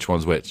don't know which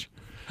one's which.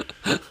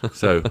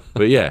 So,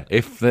 but yeah,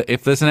 if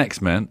there's an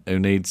X-Men who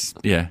needs,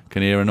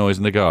 can hear a noise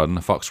in the garden,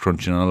 a fox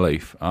crunching on a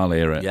leaf, I'll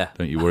hear it. Yeah.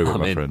 Don't you worry about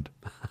my friend.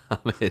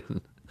 I'm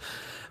in.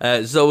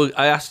 So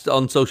I asked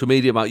on social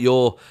media about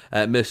your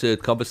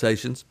misheard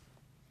conversations.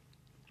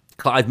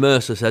 Clive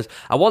Mercer says,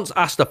 I once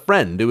asked a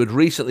friend who had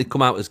recently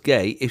come out as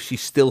gay if she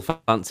still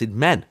fancied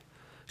men.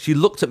 She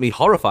looked at me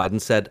horrified and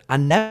said, I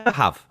never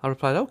have. I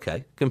replied,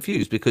 okay,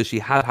 confused because she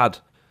had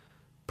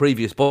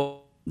previous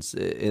boyfriends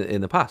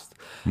in the past.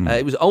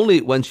 It was only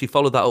when she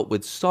followed that up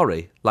with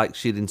sorry, like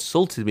she'd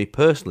insulted me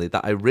personally,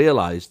 that I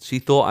realised she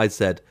thought I'd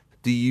said,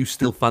 do you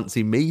still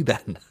fancy me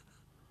then?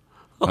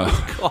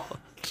 Oh, God.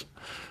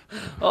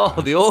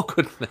 Oh, the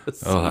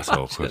awkwardness. Oh, that's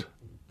awkward.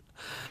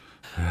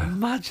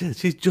 Imagine,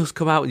 she's just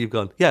come out and you've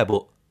gone, yeah,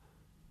 but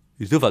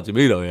you still fancy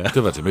me though, yeah?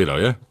 Still fancy me though,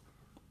 yeah?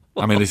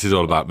 I mean, this is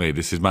all about me.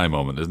 This is my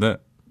moment, isn't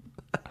it?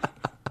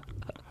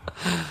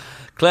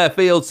 Claire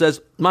Field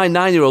says, my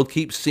 9-year-old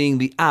keeps seeing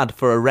the ad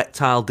for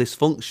erectile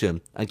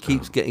dysfunction and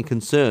keeps getting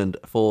concerned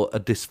for a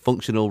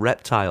dysfunctional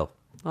reptile.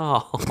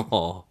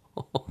 Oh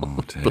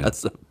dear.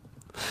 Bless them.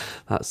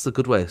 That's a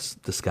good way of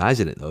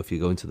disguising it, though, if you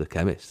go into the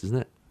chemist, isn't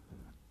it?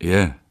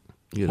 Yeah.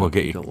 Well,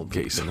 get your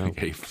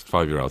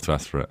 5-year-old to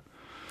ask for it.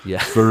 Yeah.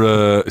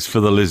 It's for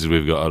the lizard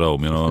we've got at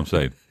home, you know what I'm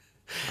saying?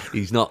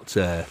 He's not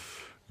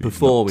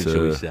performing,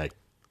 shall we say.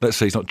 Let's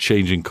say he's not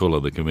changing colour,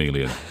 the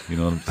chameleon. You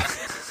know what I'm saying?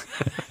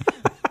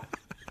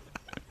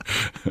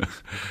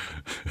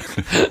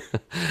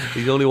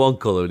 He's only one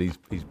colour and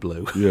he's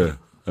blue. Yeah,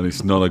 and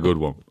it's not a good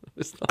one.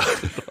 It's not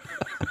a good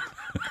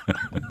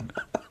one.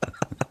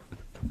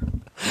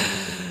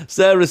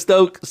 Sarah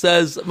Stoke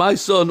says, my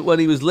son, when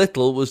he was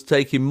little, was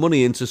taking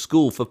money into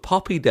school for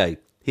Poppy Day.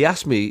 He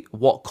asked me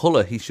what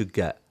colour he should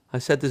get. I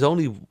said, there's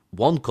only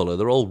one colour,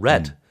 they're all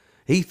red.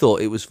 He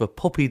thought it was for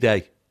Puppy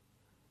Day.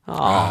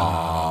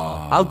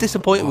 How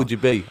disappointed would you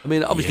be? I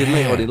mean, obviously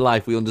later on in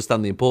life we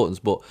understand the importance,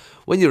 but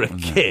when you're a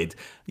kid,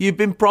 you've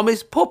been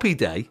promised Puppy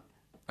Day.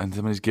 And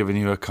somebody's giving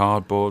you a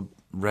cardboard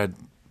red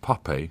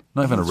puppy,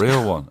 not even a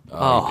real one.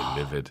 Oh, you'd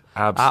be livid.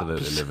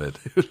 Absolutely livid.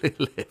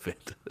 Absolutely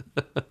livid.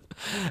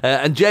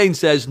 And Jane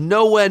says,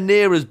 nowhere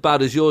near as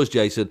bad as yours,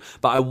 Jason,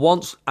 but I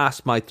once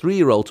asked my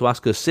 3-year-old to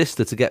ask her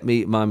sister to get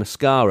me my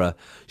mascara.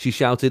 She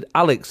shouted,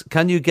 Alex,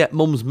 can you get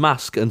Mum's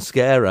mask and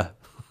scare her?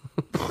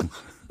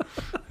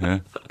 Yeah,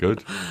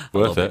 good.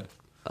 Worth it.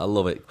 I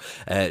love it.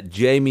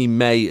 Jamie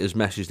May has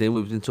messaged in.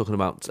 We've been talking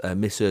about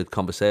misheard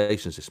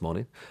conversations this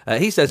morning.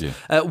 He says,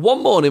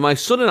 one morning my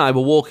son and I were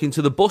walking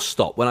to the bus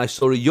stop when I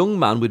saw a young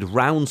man with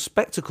round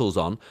spectacles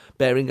on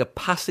bearing a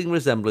passing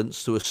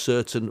resemblance to a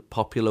certain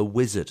popular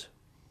wizard.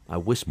 I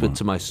whispered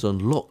to my son,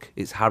 look,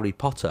 it's Harry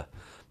Potter.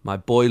 My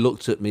boy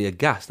looked at me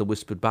aghast and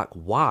whispered back,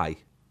 why?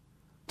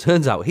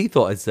 Turns out he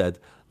thought I'd said,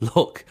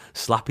 look,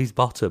 slap his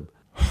bottom.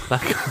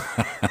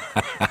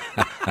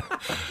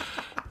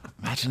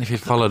 Imagine if you'd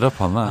followed up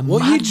on that.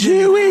 What are you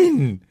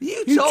doing?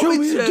 You told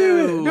me to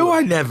do it. No,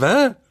 I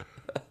never.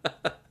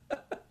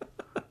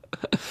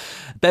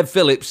 Bev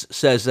Phillips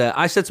says,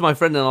 I said to my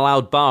friend in a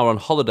loud bar on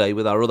holiday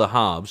with our other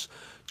halves,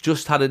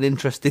 just had an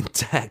interesting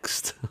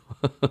text.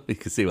 You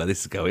can see where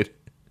this is going.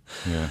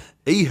 Yeah.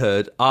 He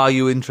heard, are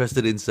you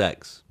interested in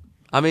sex?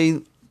 I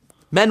mean,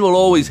 men will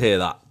always hear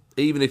that,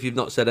 even if you've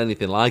not said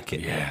anything like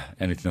it. Yeah,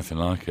 nothing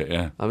like it,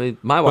 yeah. I mean,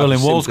 my wife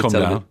Berlin Wall's simply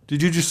come telling down.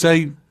 Did you just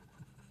say, do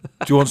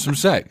you want some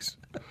sex?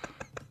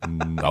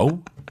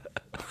 No.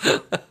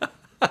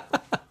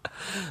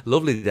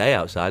 Lovely day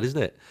outside, isn't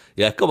it?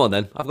 Yeah, come on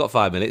then. I've got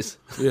 5 minutes.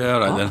 Yeah, all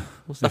right then.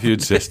 If you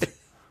insist.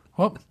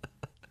 What?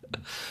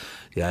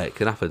 Yeah, it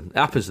can happen. It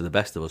happens to the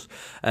best of us.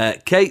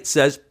 Kate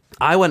says,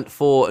 I went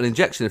for an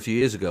injection a few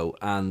years ago,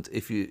 and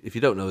if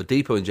you don't know, a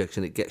depot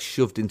injection, it gets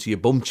shoved into your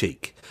bum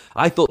cheek.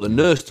 I thought the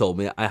nurse told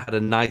me I had a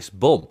nice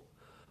bum.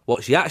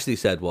 What she actually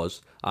said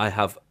was, I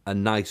have a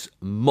nice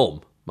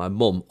mum. My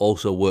mum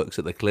also works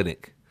at the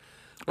clinic.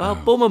 Well,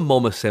 bum and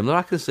mum are similar,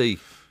 I can see.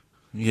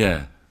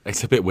 Yeah.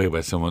 It's a bit weird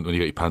when you got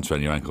your pants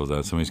around your ankles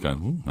and somebody's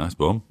going, nice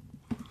bum.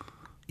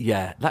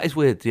 Yeah, that is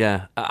weird,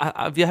 yeah.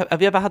 Have you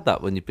ever had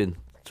that when you've been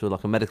to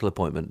like a medical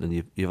appointment and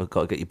you've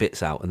got to get your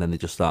bits out and then they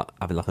just start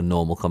having like a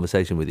normal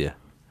conversation with you?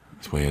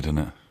 It's weird, isn't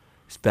it?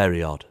 It's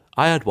very odd.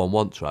 I had one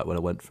once, right, when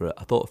I went for it.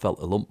 I thought I felt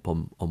a lump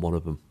on one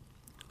of them.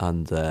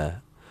 And so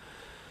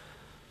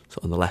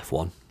on the left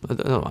one. I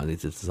don't know why I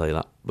needed to say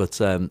that. But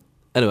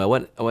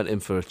anyway, I went in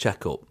for a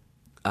checkup,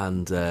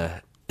 and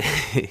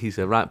he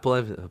said, right,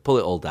 pull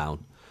it all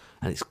down.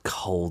 And it's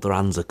cold, their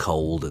hands are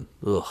cold, and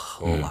all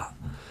that.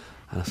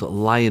 And I was sort of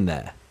lying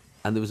there.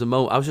 And there was a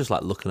moment, I was just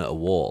like looking at a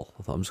wall.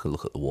 I thought, I'm just going to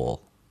look at the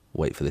wall,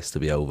 wait for this to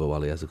be over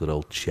while he has a good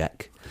old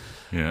check.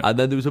 Yeah. And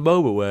then there was a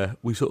moment where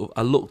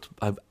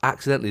I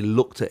accidentally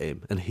looked at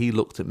him and he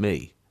looked at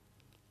me.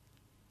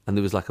 And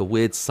there was like a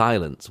weird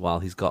silence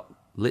while he's got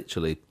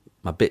literally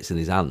my bits in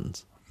his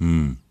hands.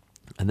 Mm.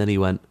 And then he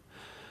went,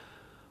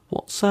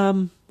 what's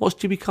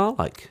Jimmy Carr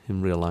like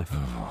in real life?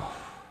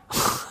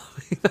 Oh.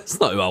 That's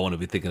not who I want to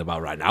be thinking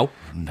about right now.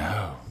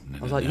 No. I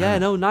was like,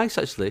 nice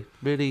actually.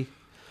 Really...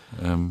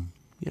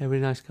 yeah,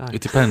 really nice guy.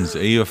 It depends.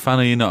 Are you a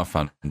fan or you're not a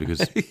fan?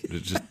 Because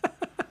it's just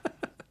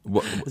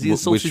has he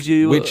insulted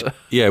you?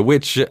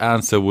 Which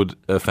answer would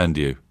offend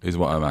you? Is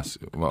what I'm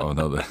asking. What I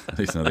know at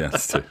least know the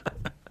answer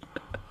to.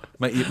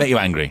 Make you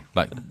angry,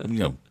 like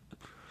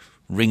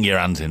wring your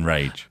hands in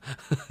rage.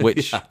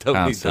 Which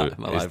answer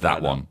is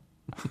that one?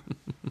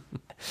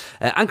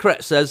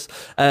 Anchorette says,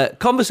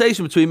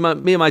 conversation between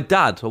me and my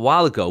dad a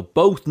while ago,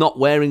 both not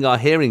wearing our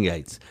hearing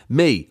aids.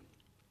 Me,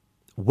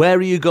 where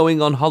are you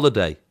going on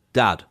holiday?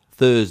 Dad,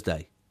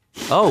 Thursday.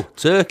 Oh,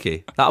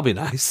 Turkey. That'll be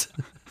nice.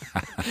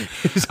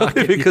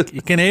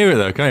 You can hear it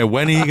though, can't you?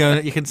 When are you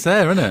going? You can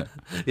say it, isn't it?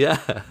 Yeah.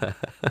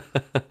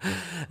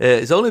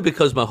 It's only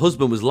because my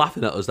husband was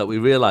laughing at us that we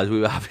realised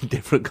we were having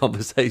different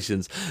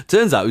conversations.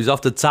 Turns out he was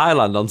off to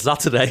Thailand on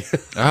Saturday.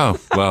 Oh,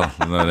 well,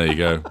 there you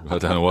go. I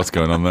don't know what's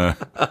going on there.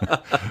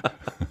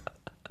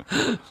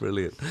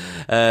 Brilliant.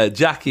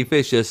 Jackie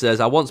Fisher says,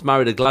 I once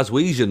married a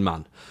Glaswegian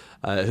man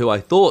who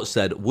I thought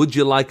said, would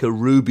you like a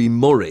Ruby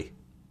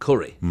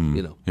Curry,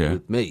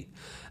 with me.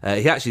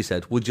 He actually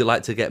said, would you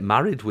like to get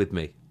married with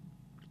me?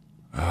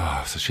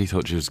 Oh, so she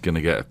thought she was going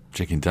to get a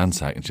chicken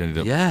dansack and she ended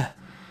up... Yeah.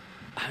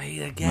 I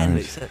mean, again,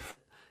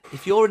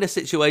 if you're in a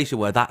situation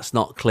where that's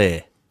not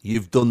clear,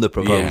 you've done the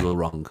proposal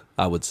wrong,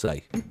 I would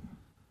say.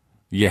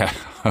 Yeah,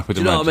 I would imagine. Do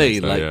you know what I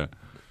mean? So, like, yeah.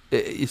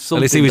 If at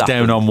least he was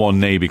down on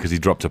one knee because he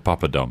dropped a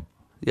papadom.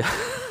 Yeah.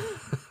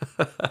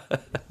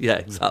 Yeah,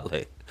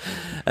 exactly.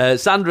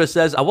 Sandra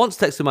says, I once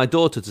texted my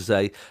daughter to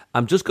say,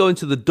 I'm just going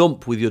to the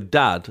dump with your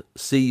dad.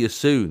 See you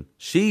soon.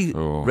 She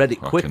read it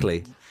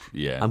quickly.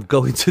 I'm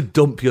going to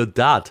dump your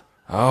dad.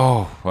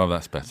 Oh, well,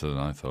 that's better than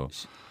I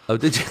thought. Oh,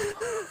 did you?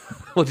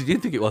 What did you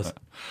think it was?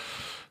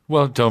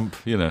 Well, dump,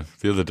 the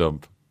other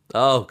dump.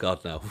 Oh,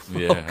 God, no.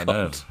 Yeah, I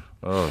know.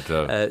 Oh,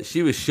 dear.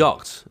 She was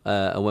shocked,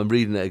 and when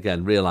reading it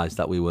again, realised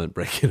that we weren't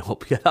breaking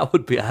up. Yeah, that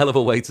would be a hell of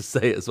a way to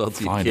say it as well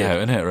to your kid.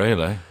 Find out, innit,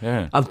 really?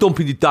 Yeah. I'm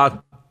dumping your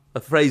dad. A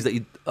phrase that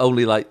you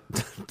only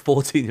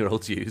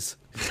 14-year-olds use.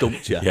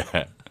 Dumped you.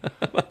 Yeah.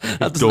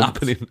 That doesn't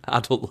happen in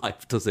adult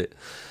life, does it?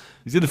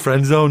 He's in the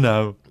friend zone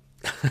now.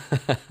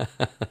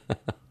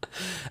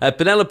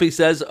 Penelope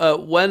says,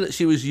 when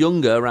she was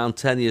younger, around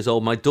 10 years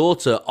old, my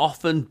daughter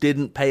often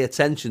didn't pay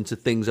attention to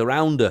things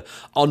around her.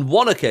 On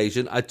one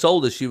occasion, I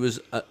told her she was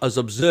as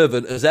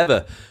observant as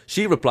ever.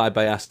 She replied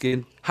by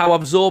asking, how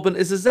absorbent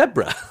is a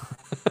zebra?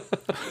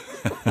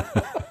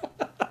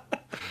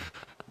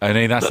 I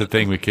mean, that's the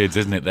thing with kids,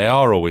 isn't it? They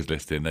are always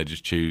listening. They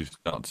just choose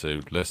not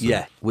to listen.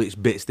 Yeah,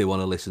 which bits they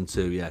want to listen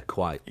to. Yeah,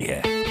 quite.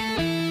 Yeah.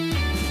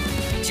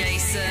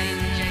 Jason.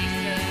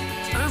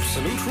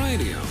 Absolute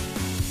Radio,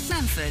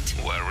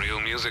 Manford. where real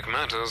music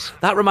matters.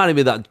 That reminded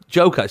me of that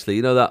joke, actually.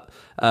 You know that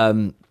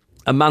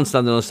a man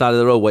standing on the side of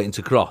the road waiting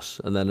to cross,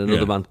 and then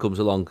another man comes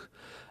along,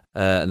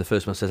 and the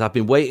first man says, I've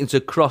been waiting to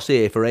cross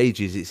here for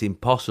ages. It's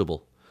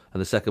impossible. And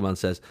the second man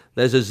says,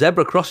 there's a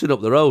zebra crossing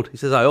up the road. He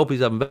says, I hope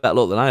he's having better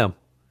luck than I am.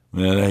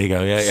 Yeah, there you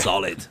go. Yeah.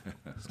 Solid.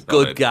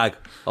 Good gag.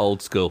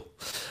 Old school.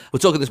 We're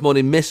talking this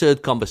morning,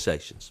 misheard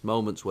conversations.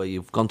 Moments where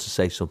you've gone to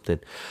say something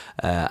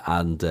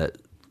and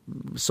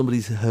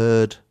somebody's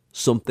heard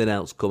something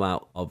else come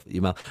out of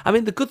your mouth. I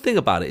mean, the good thing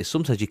about it is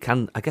sometimes you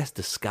can, I guess,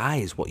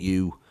 disguise what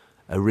you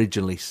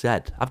originally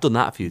said. I've done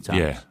that a few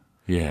times.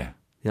 Yeah.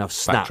 I've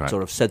snapped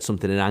or I've said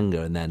something in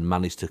anger and then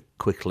managed to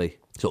quickly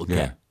sort of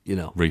get,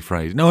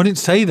 rephrase. No, I didn't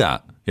say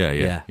that.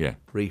 Yeah.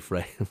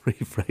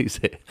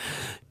 Rephrase it.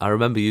 I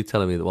remember you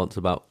telling me that once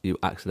about you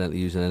accidentally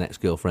using an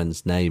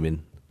ex-girlfriend's name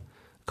in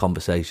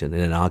conversation,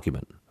 in an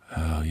argument.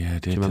 Oh, yeah, I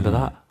did. Do you remember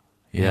that?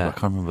 Yeah, but I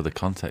can't remember the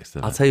context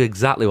of it. I'll tell you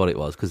exactly what it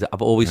was, because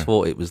I've always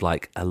thought it was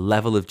like a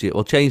level of...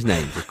 Well, change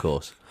names, of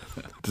course.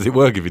 Does it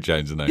work if you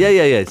change the name? Yeah,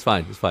 it's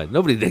fine.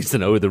 Nobody needs to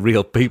know who the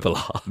real people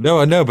are. No,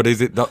 I know, but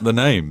is it not the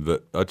name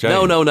that I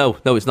changed?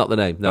 No, it's not the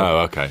name. No. Oh,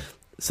 okay.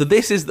 So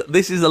this is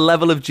a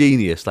level of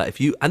genius. Like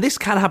if you, and this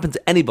can happen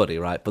to anybody,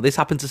 right? But this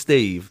happened to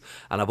Steve,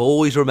 and I've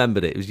always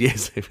remembered it.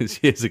 It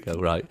was years ago,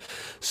 right?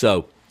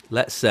 So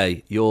let's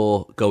say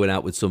you're going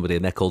out with somebody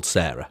and they're called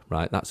Sarah,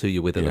 right? That's who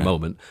you're with at the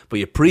moment. But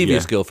your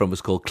previous girlfriend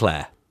was called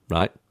Claire,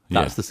 right?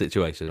 That's the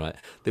situation, right?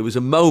 There was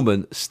a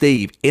moment,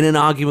 Steve, in an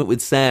argument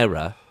with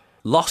Sarah,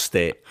 lost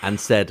it and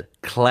said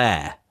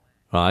Claire,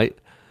 right?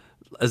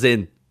 As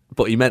in,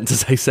 but he meant to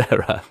say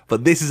Sarah.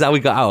 But this is how he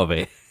got out of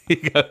it. He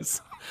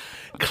goes,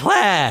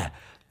 Claire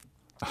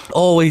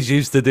always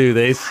used to do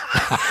this.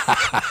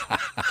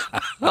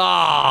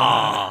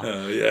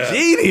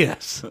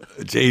 Genius.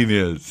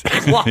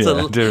 What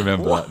I do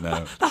remember that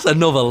now. That's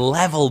another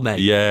level, mate.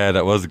 Yeah,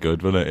 that was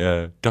good, wasn't it?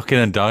 Yeah. Ducking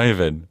and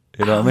diving.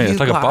 You know what I mean? It's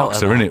like a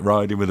boxer, isn't it?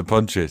 Riding with the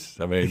punches.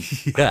 I mean...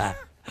 Yeah.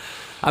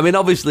 I mean,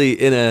 obviously,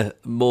 in a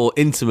more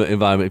intimate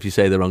environment, if you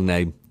say the wrong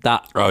name,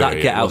 that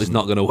get out is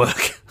not going to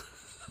work.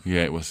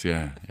 Yeah, it was,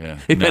 yeah.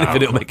 If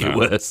anything, it'll make it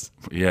worse.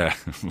 Yeah,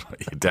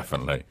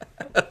 definitely.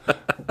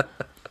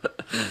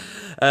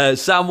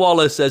 Sam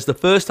Wallace says, the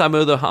first time my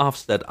other half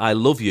said, I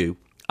love you,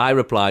 I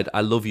replied,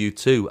 I love you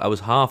too. I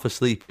was half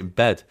asleep in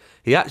bed.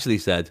 He actually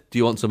said, do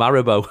you want some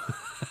Haribo?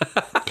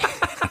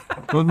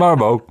 With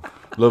Haribo.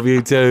 Love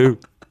you too.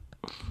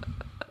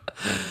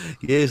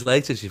 Years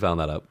later, she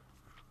found that out.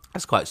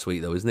 That's quite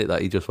sweet, though, isn't it?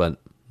 That he just went,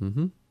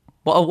 mm-hmm.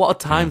 What a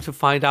time to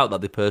find out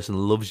that the person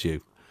loves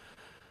you.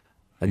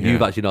 And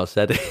you've actually not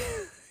said it.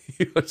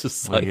 You were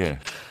just like... Well, yeah.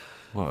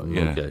 Well,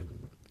 yeah. Okay.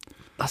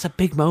 That's a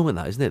big moment,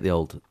 that, isn't it? The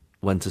old,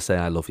 when to say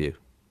I love you.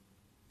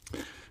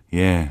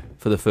 Yeah.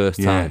 For the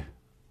first time.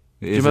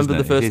 Do you remember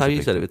the first time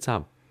you said it with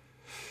Tam?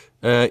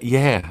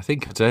 Yeah, I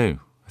think I do.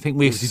 I think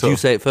we. Did you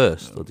say it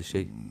first, or did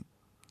she?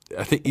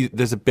 I think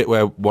there's a bit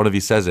where one of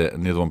you says it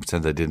and the other one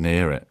pretends they didn't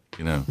hear it.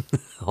 You know,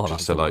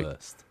 that's the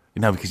worst.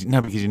 Because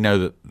you know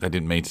that they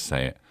didn't mean to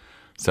say it.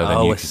 So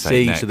then you can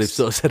say it next. So they've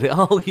sort of said it.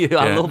 Oh,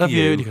 I love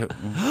you. And you go,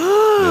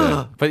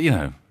 yeah. But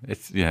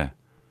it's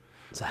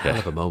It's a hell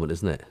of a moment,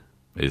 isn't it?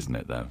 Isn't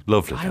it though?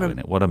 Lovely, isn't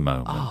it? What a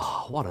moment.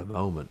 Oh, what a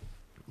moment.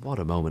 What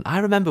a moment. I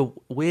remember,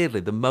 weirdly,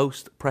 the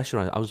most pressure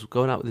I was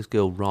going out with this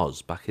girl,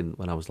 Roz, back in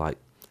when I was like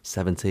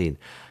 17.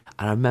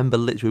 And I remember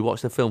literally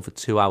watching the film for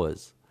 2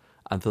 hours.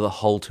 And for the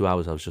whole 2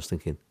 hours, I was just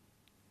thinking,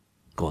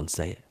 go on,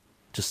 say it.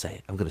 Just say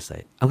it. I'm going to say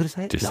it. I'm going to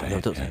say it. Just no, say no,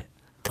 it, don't yeah. say it.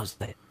 Don't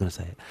say it. I'm going to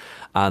say it.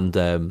 And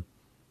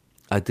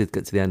I did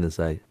get to the end and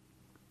say,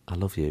 I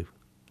love you.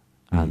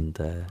 And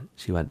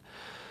she went,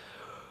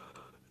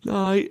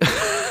 night.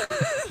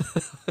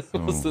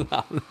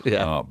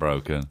 Yeah.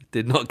 Heartbroken.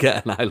 Did not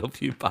get an I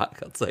love you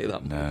back, I'd say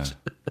that No. much.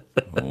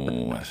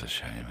 Oh, that's a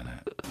shame, isn't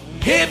it?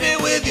 Hit me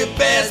with your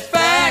best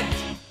fact.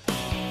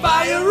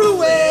 Fire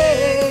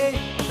away.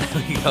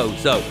 There we go.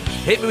 So,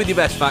 Hit Me With Your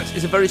Best Facts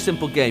is a very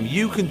simple game.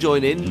 You can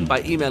join in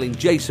by emailing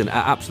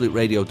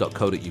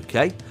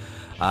jason@absoluteradio.co.uk.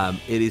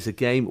 It is a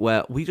game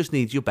where we just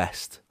need your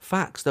best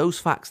facts. Those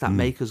facts that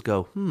make us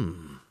go,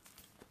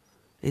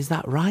 is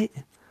that right?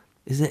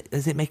 Is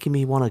it making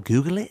me want to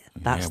Google it?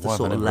 That's the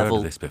sort of level.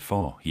 Heard of this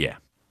before. Yeah.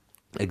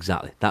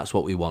 Exactly. That's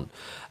what we want.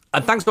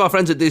 And thanks to our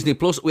friends at Disney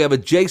Plus, we have a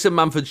Jason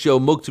Manford Show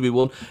mug to be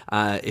won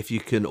if you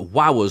can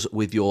wow us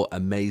with your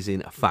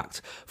amazing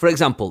fact. For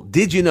example,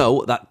 did you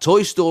know that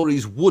Toy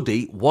Story's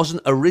Woody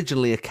wasn't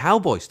originally a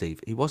cowboy, Steve?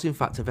 He was, in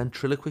fact, a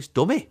ventriloquist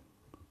dummy.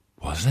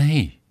 Was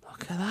he?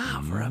 Look at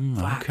that for a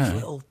fact. Okay.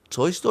 Little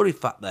Toy Story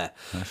fact there.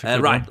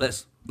 Right,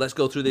 let's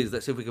go through these.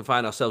 Let's see if we can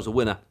find ourselves a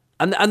winner.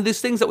 And there's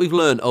things that we've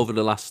learned over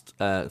the last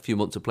few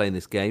months of playing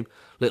this game.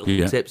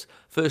 Little tips.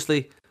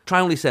 Firstly,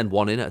 try only send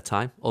one in at a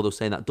time. Although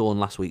saying that Dawn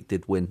last week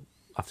did win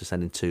after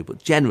sending two.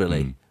 But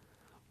generally,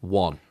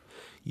 one.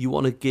 You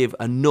want to give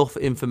enough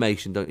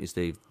information, don't you,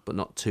 Steve? But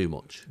not too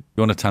much.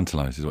 You want to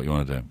tantalise is what you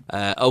want to do.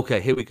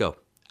 Okay, here we go.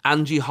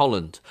 Angie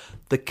Holland.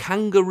 The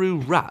kangaroo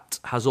rat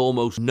has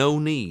almost no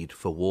need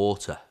for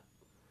water.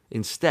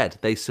 Instead,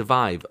 they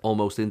survive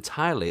almost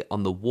entirely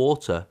on the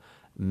water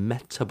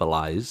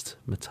metabolized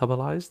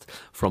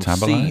from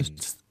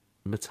seeds.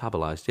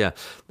 Metabolized, yeah,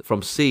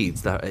 from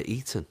seeds that are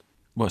eaten.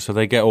 What? So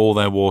they get all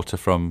their water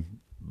from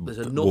There's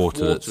enough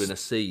water in a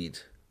seed.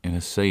 In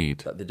a seed.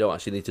 That they don't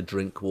actually need to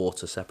drink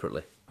water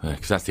separately.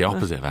 Because that's the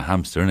opposite of a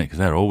hamster, isn't it? Because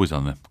they're always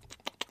on the.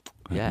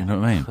 Yeah, you know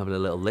what I mean. Having a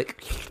little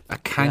lick. A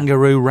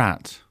kangaroo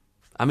rat.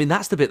 I mean,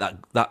 that's the bit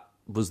that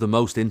was the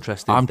most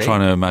interesting. I'm thing.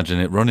 trying to imagine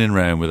it running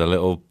around with a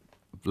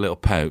little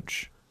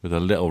pouch with a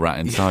little rat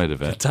inside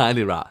of it. A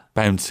tiny rat.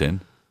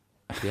 Bouncing.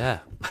 Yeah.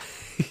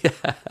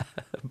 Yeah.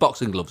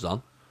 Boxing gloves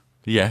on.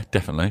 Yeah,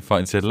 definitely.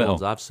 Fighting Sid Little.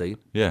 Ones I've seen.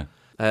 Yeah.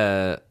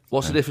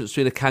 What's the difference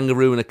between a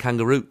kangaroo and a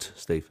kangaroot,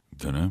 Steve?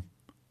 Don't know.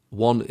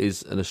 One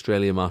is an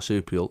Australian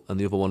marsupial and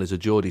the other one is a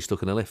Geordie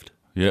stuck in a lift.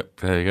 Yep,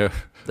 there you go.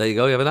 There you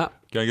go, you having that?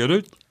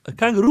 Kangaroo. A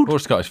kangaroo. Or a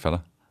Scottish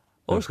fella.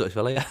 Or a Scottish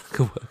fella, yeah.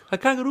 A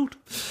kangaroo.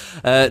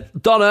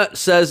 Donna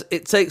says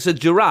it takes a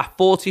giraffe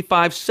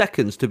 45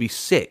 seconds to be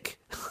sick.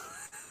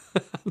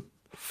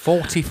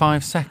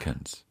 45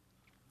 seconds?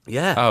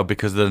 Yeah. Oh,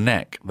 because of the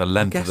neck, the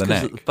length of the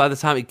neck. By the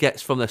time it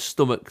gets from their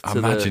stomach to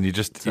imagine you're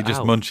just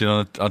munching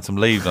on some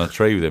leaves on a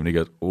tree with him, and he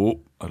goes, "Oh,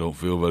 I don't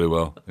feel very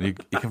well." And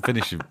you can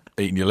finish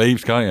eating your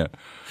leaves, can't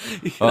you?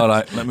 Yes. All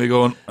right, let me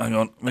go on. Hang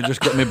on, let me just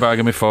get my bag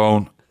and my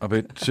phone. I'll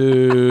be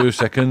 2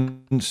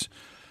 seconds.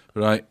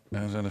 Right,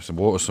 there's some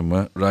water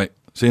somewhere. Right,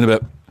 see you in a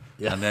bit.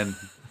 Yeah. And then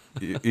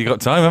you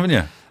got time, haven't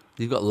you?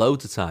 You've got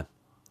loads of time.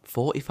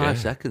 45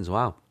 seconds.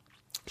 Wow.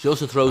 She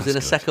also throws in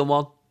a second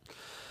one.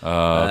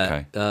 Oh,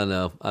 okay. I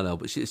know,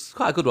 but it's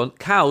quite a good one.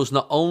 Cows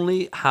not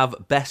only have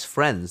best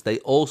friends, they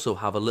also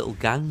have a little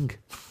gang.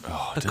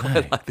 Oh, do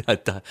I they?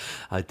 like the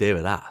idea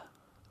of that.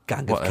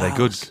 Gang What, of are cows. they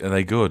good? Are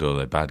they good or are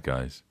they bad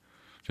guys?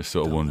 Just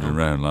sort of wandering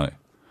around like,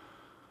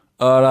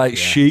 all right,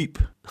 sheep.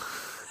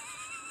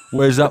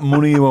 Where's that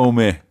money you owe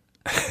me?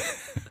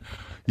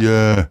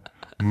 Yeah.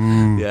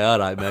 Yeah, all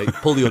right, mate.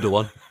 Pull the other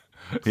one.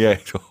 Yeah,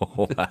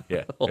 all that.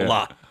 Yeah. All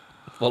that.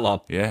 Full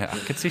on. Yeah, I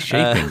can see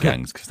sheep in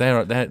gangs because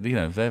they're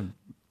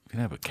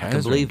but cows are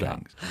in believe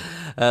that.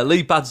 gangs.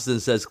 Lee Patterson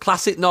says,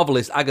 classic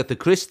novelist Agatha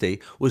Christie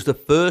was the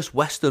first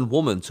Western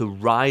woman to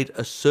ride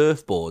a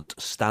surfboard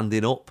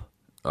standing up.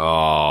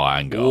 Oh,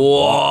 hang on.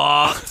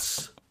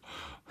 What?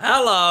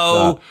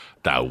 Hello.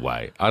 No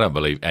way. I don't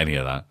believe any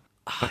of that.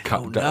 I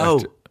don't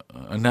know.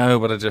 No,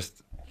 but I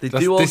just... They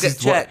do all get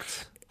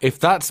checked. If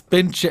that's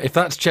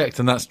checked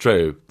and that's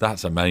true,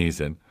 that's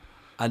amazing.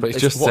 And but it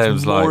just what's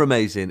sounds more like...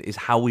 amazing is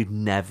how we've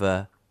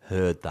never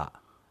heard that.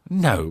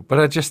 No, but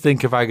I just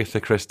think of Agatha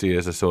Christie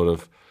as a sort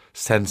of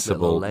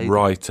sensible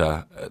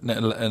writer,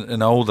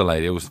 an older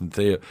lady who was from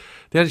theatre.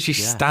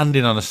 She's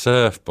standing on a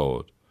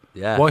surfboard.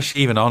 Yeah. Why is she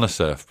even on a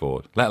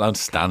surfboard, let alone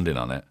standing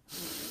on it?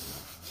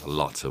 There's a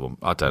lot of them.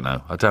 I don't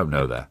know. I don't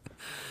know there.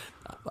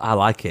 I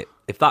like it.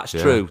 If that's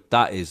true,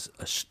 that is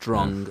a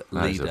strong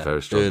leader, a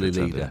very strong early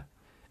contender. leader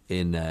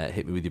in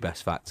Hit Me With Your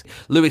Best Facts.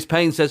 Lewis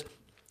Payne says,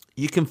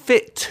 you can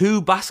fit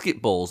 2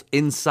 basketballs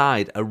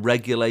inside a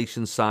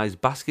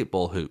regulation-sized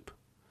basketball hoop,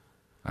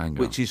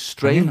 which is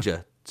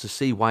stranger to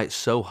see why it's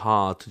so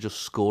hard to just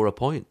score a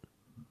point.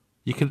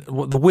 You can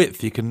the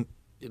width. You can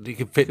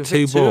fit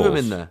two balls. Two of them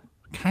in there.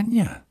 Can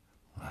you?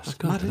 That's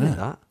good, mad, isn't it?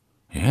 That.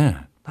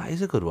 Yeah. That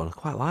is a good one. I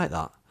quite like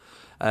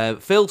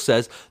that. Phil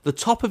says, the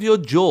top of your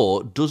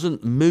jaw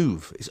doesn't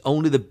move. It's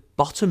only the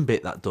bottom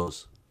bit that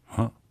does.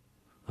 What?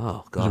 Oh,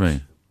 What gosh. do you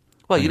mean?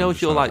 Well, you know, I'm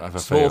if you're trying to like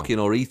have a feel. talking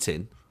or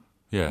eating,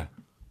 Yeah.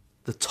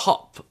 the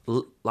top,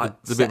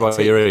 like The bit by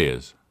your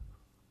ears.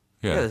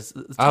 Yeah.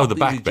 the top the of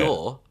back your bit.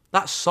 jaw,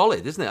 that's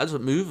solid, isn't it? That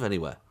doesn't move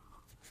anywhere.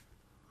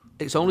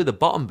 It's only the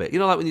bottom bit. You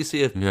know, like when you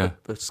see a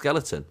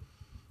skeleton,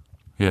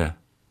 Yeah.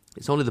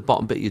 it's only the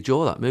bottom bit of your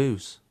jaw that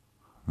moves.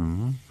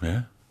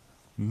 Yeah.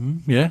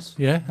 Yes.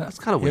 Yeah. That's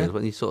kind of weird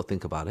when you sort of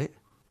think about it.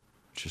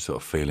 Just sort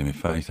of feeling my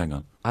face. Hang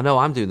on. I know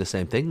I'm doing the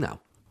same thing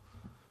now.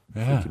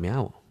 Yeah. Freaking me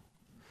out.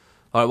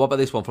 All right, what about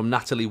this one from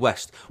Natalie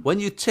West? When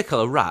you tickle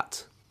a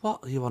rat,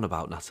 what are you on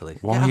about, Natalie?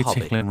 Why Get are a you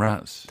hobby. tickling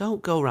rats?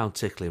 Don't go around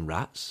tickling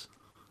rats.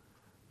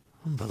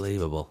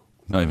 Unbelievable.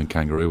 Not even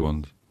kangaroo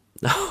ones.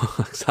 No,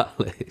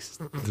 exactly. It's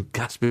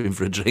gasping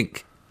for a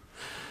drink.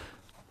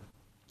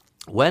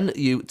 When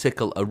you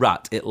tickle a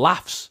rat, it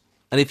laughs.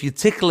 And if you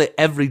tickle it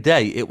every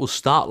day, it will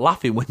start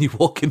laughing when you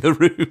walk in the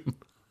room.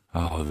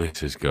 Oh,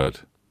 this is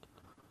good.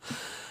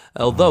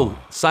 Although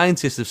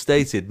scientists have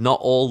stated not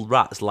all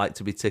rats like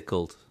to be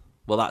tickled.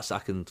 Well, I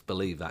can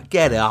believe that.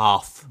 Get it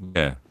off.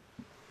 Yeah.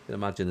 I can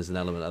imagine there's an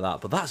element of that.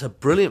 But that's a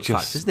brilliant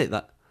fact, isn't it?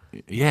 That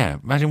Yeah.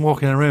 Imagine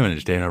walking in a room and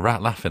it's doing a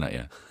rat laughing at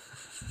you.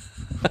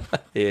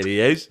 here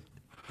he is.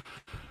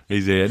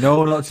 He's here.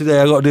 No, not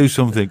today. I got to do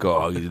something.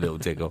 Oh, you little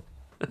tickle.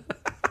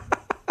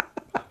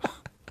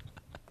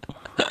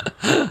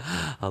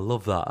 I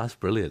love that. That's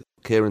brilliant.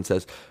 Kieran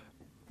says,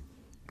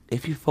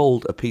 if you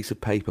fold a piece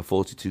of paper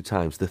 42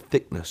 times, the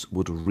thickness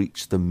would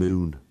reach the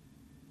moon.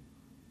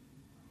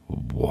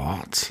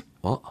 What?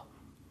 What?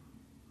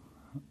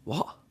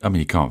 What? I mean,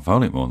 you can't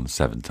fold it more than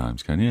 7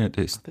 times, can you? It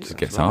just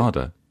gets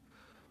harder.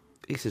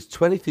 He says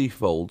 23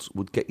 folds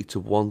would get you to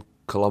 1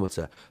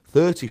 kilometre.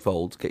 30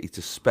 folds get you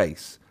to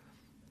space.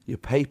 Your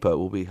paper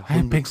will be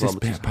 100 How big's this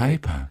kilometres bit of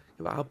paper?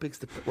 high. How big's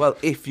the... Well,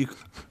 if you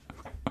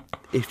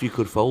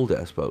could fold it,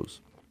 I suppose.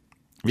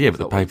 Yeah, but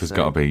the That's what I'm paper's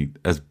got to be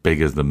as big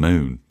as the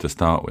moon to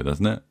start with,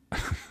 hasn't it?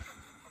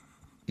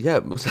 Yeah,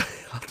 it must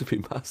have to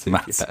be massive.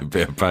 Massive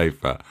bit of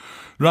paper.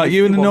 Right,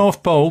 you in the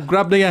North Pole,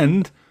 grab the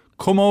end,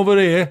 come over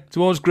here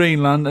towards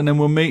Greenland, and then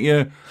we'll meet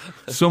you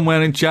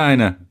somewhere in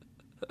China.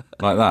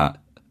 Like that.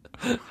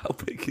 How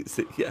big is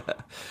it? Yeah.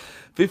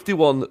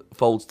 51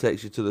 folds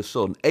takes you to the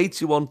sun.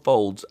 81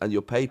 folds and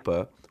your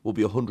paper will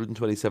be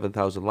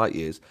 127,000 light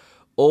years,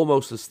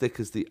 almost as thick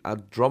as the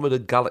Andromeda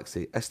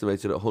Galaxy,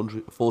 estimated at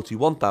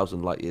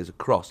 141,000 light years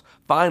across.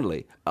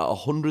 Finally, at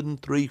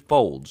 103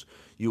 folds,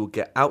 you will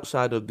get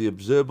outside of the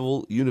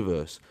observable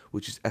universe,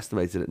 which is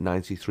estimated at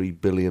 93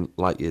 billion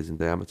light years in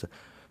diameter.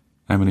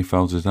 How many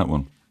folds is that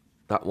one?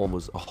 That one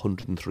was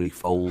 103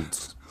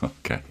 folds.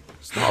 Okay.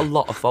 It's not a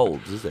lot of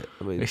folds, is it?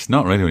 I mean, It's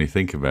not really when you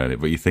think about it,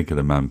 but you think of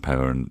the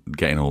manpower and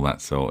getting all that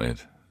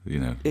sorted. You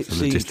know, it's a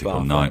seems logistical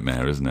far-fetched.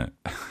 nightmare, isn't it?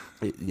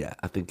 yeah,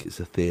 I think it's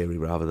a theory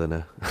rather than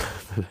a...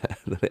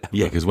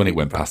 Yeah, because when it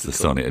went past the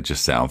sun, it had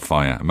just set on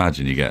fire.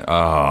 Imagine you get,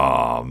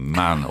 oh,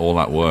 man, all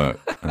that work.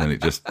 And then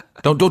it just,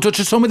 don't touch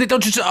the sun with it,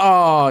 don't touch it.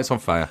 Oh, it's on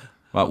fire.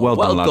 Right, well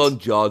done, lads. Well done,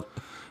 John.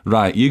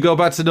 Right, you go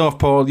back to North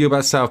Pole, you go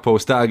back to South Pole,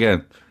 start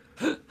again.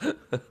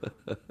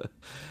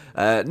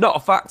 Not a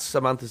fact,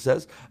 Samantha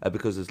says,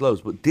 because there's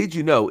loads. But did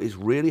you know it's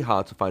really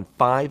hard to find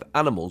 5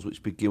 animals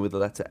which begin with the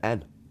letter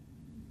N?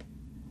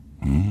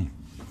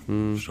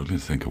 Struggling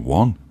to think of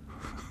one.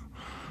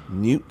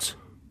 Newt.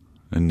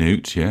 A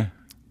newt, yeah.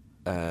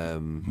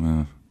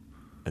 And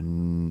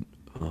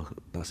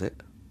that's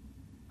it.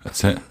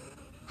 That's it.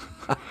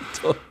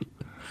 There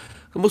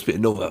must be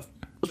another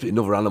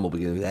animal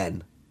beginning with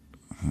N.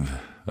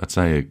 I'd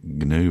say a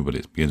gnu, but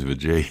it begins with a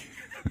G.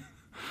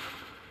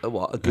 A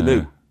what? A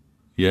gnu?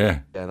 Yeah.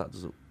 Yeah, that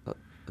doesn't. A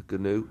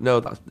gnu?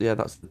 No, that's a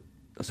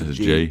There's a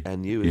G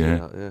N U. Isn't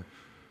it? Yeah.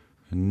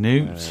 A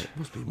newt.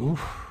 Must be.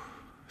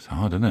 It's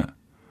hard, isn't it?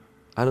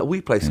 And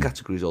we place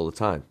categories all the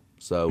time,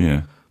 so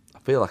Yeah. I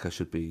feel like I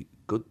should be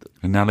good.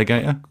 An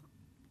alligator.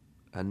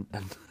 And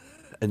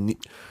An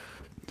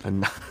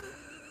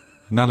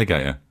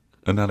alligator.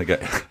 An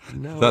alligator.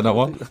 no, Is that not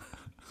one?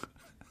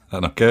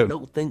 That not good? I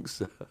don't think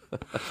so.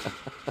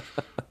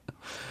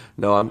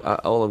 No,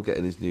 all I'm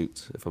getting is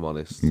newt, if I'm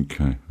honest.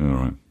 Okay, all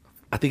right.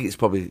 I think it's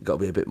probably got to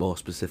be a bit more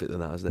specific than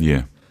that, hasn't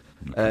it?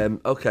 Yeah.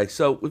 Okay,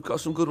 so we've got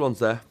some good ones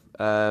there.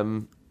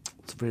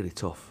 It's really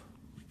tough.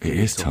 It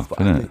is tough, but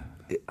isn't it?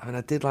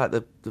 I did like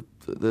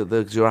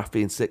the giraffe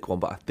being sick one,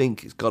 but I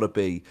think it's got to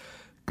be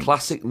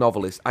classic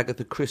novelist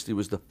Agatha Christie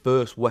was the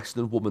first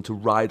Western woman to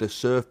ride a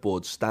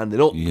surfboard standing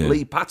up. Yeah.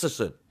 Lee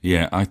Patterson.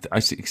 Yeah, I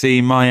see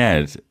in my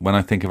head, when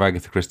I think of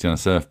Agatha Christie on a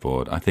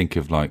surfboard, I think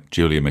of like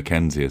Julia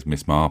Mackenzie as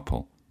Miss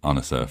Marple on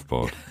a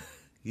surfboard.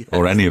 Yes,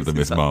 or any of the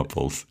Miss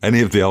Marples.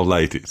 Any of the old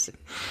ladies.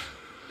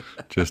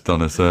 Just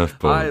on a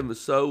surfboard. I am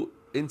so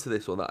into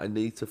this one that I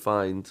need to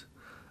find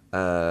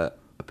a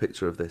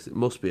picture of this. It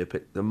must be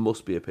there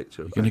must be a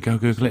picture of it. You're going to go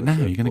Google it now?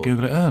 You're going to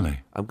Google it early?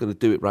 I'm going to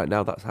do it right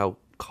now. That's how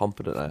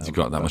confident I am. You've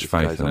got that much this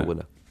faith guy's in our it.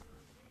 winner.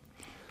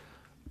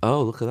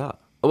 Oh, look at that.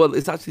 Oh, well,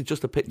 it's actually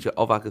just a picture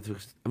of Agatha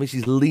Christie. I mean,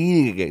 she's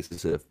leaning against the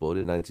surfboard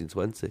in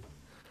 1920.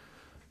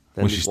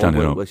 Then Was she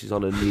standing up? Where she's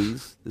on her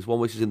knees. There's one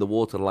where she's in the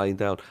water lying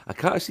down. I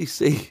can't actually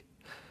see.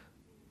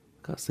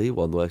 Can't see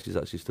one where she's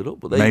actually stood up.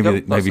 But there you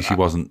go. Maybe she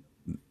wasn't.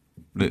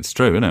 It's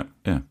true, isn't it?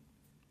 Yeah.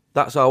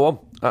 That's our one.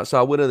 That's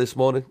our winner this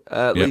morning.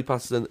 Lee Yep.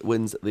 Patterson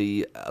wins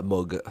the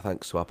mug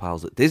thanks to our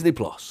pals at Disney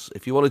Plus.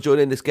 If you want to join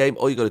in this game,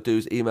 all you got to do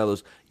is email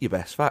us your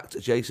best fact,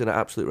 Jason at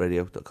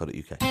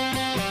absoluteradio.co.uk.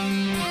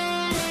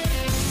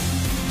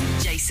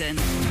 Jason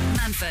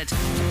Manford,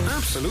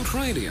 Absolute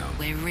Radio.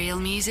 where real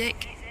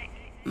music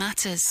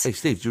matters. Hey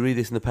Steve, did you read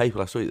this in the paper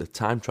last week? The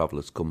time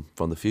travellers come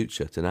from the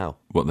future to now.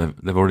 What,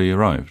 they've already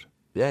arrived?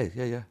 Yeah.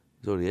 He's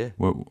already here.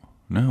 Well,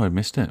 no, I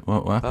missed it.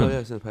 What happened? Oh yeah,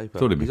 it's in the paper.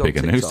 Thought it'd be He's on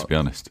bigger news, TikTok. to be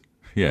honest.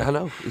 Yeah. I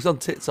know. He's on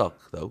TikTok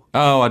though.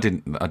 Oh, I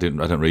don't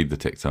read the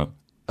TikTok.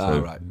 Oh, So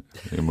right.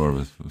 You're more of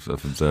a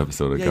self-observer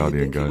sort of Yeah,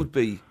 Guardian you guy.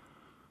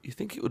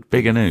 think it would be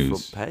Bigger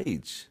news. front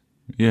page.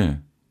 Yeah.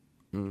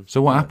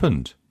 So what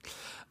happened?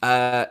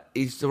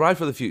 He's arrived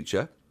from the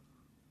future.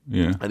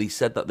 Yeah. And he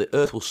said that the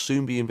Earth will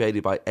soon be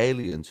invaded by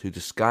aliens who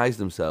disguise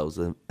themselves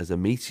as a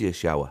meteor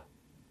shower.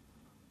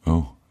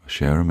 Oh, a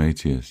shower of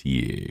meteors.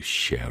 Yeah,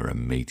 shower of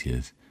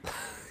meteors.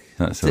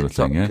 That sort of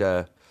thing,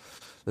 yeah?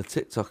 The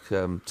TikTok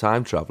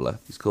time traveller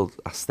is called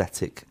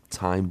Aesthetic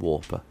Time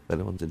Warper, if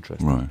anyone's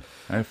interested. Right.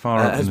 How far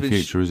up has in the been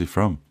future is he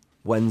from?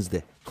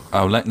 Wednesday.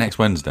 Oh, next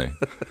Wednesday.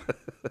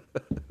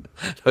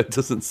 No, it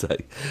doesn't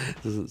say.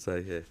 It doesn't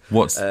say here.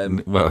 What's...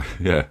 well,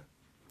 yeah.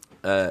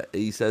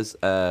 He says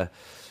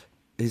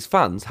his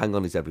fans hang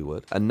on his every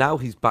word, and now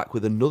he's back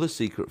with another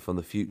secret from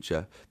the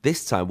future.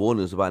 This time,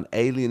 warning us about an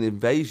alien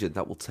invasion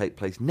that will take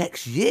place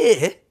next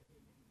year.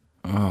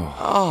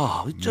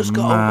 We just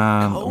got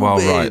over COVID. Well,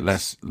 right.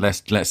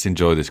 Let's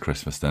enjoy this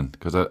Christmas then,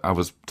 because I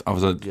was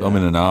I'm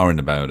in an hour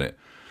about it.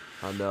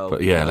 I know.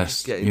 But yeah,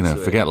 let's let's get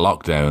into it. forget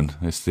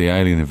lockdown. It's the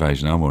alien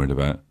invasion I'm worried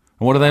about.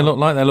 And what do they look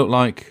like? They look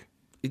like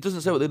He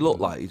doesn't say what they look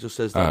like. He just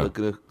says that they're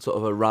going to sort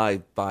of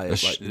arrive by a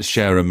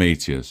shower of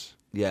meteors.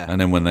 Yeah.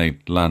 And then when they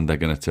land, they're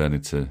going to turn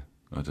into,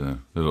 I don't know,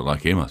 they look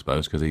like him, I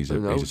suppose, because he's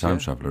a time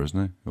traveller,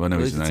 isn't he? Well, no,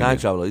 he's an a alien. time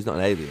traveller. He's not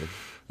an alien.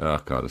 Oh,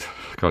 God,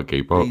 I can't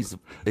keep up. He's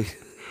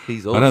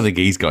I don't think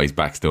he's got his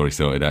backstory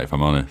sorted out, if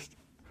I'm honest.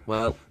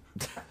 Well,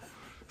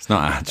 It's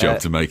not our job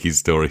to make his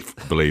story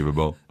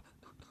believable.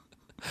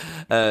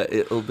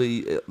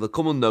 they'll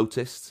come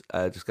unnoticed,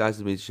 disguised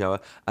as a meteor shower,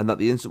 and that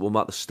the incident will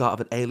mark the start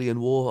of an alien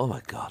war. Oh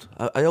my God!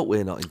 I hope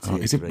we're not in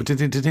tier three.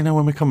 Did he know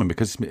when we're coming?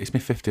 Because it's my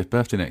 50th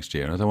birthday next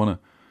year. I don't want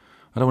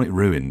it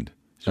ruined.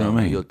 Do you know what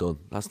I mean? You're done.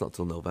 That's not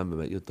till November,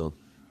 mate. You're done.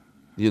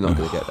 You're not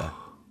going to get there.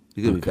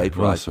 You're going to be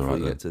vaporised that's all before right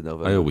you then. get to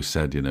November. I always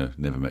said,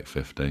 never make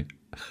 50.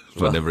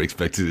 So I never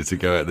expected it to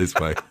go out this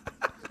way.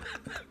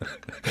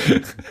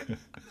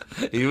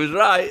 He was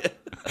right.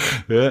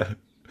 Yeah.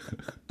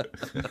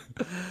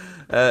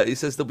 He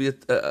says there'll be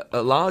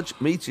a large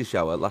meteor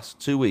shower lasts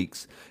 2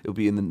 weeks. It will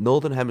be in the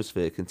northern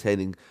hemisphere,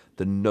 containing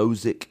the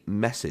Nozick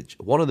message.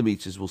 One of the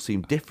meteors will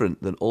seem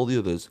different than all the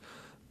others.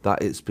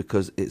 That it's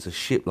because it's a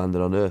ship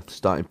landed on Earth,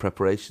 starting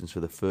preparations for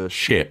the first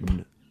Ship?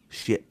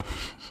 Ship.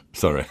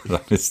 Sorry, I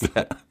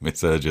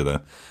misheard you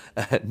there.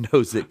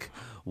 Nozick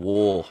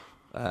war.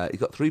 He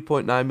got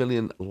 3.9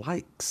 million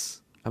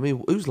likes. I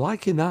mean, who's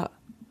liking that?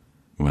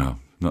 Well,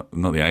 not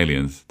the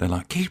aliens. They're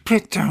like, keep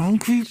it down,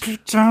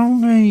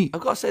 mate.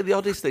 I've got to say, the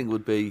oddest thing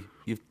would be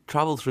you've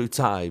travelled through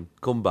time,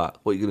 come back.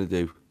 What are you going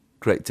to do?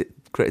 create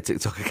a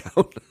TikTok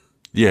account.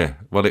 Yeah,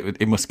 well,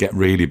 it must get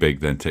really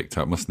big then,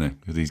 TikTok, mustn't it?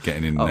 Because he's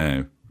getting in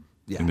now.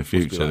 Yeah, in the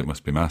future, it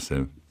must be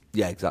massive.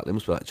 Yeah, exactly. It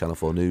must be like Channel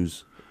 4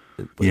 News.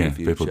 Yeah,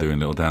 people doing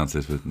little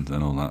dances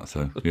and all that.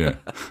 So, yeah.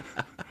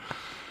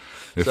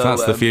 If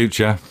that's the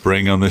future,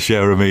 bring on the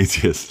share of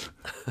meteors.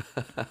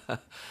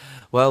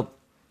 Well,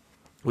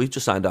 we've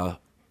just signed our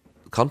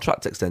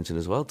contract extension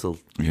as well for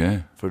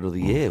another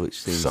year,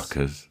 which seems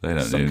suckers. They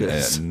have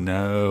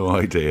no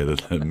idea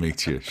that the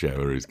meteor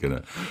shower is going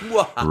to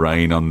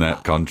rain on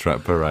that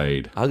contract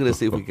parade. I'm going to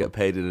see if we can get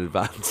paid in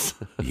advance.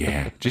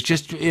 Yeah,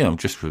 just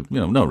for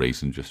no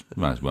reason, just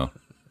might as well.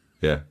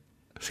 Yeah,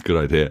 it's a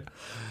good idea.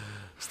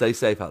 Stay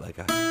safe out there,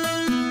 guys.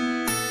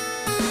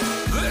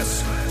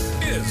 This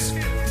is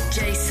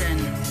Jason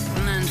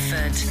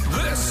Manford.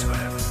 This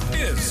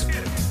is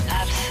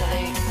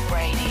Absolute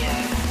Radio.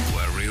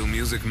 where real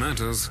music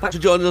matters. Thanks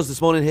for joining us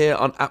this morning here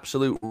on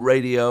Absolute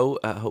Radio.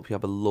 I hope you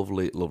have a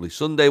lovely, lovely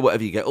Sunday,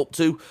 whatever you get up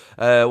to.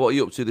 What are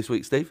you up to this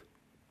week, Steve?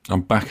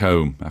 I'm back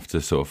home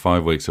after sort of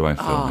 5 weeks away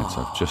filming,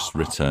 so I've just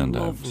returned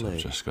home. So I've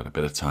just got a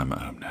bit of time at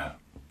home now.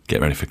 Get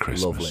ready for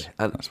Christmas. Lovely.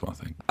 And that's what I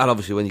think. And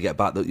obviously, when you get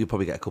back, you'll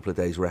probably get a couple of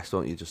days rest,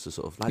 won't you? Just to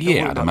sort of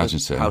I'd imagine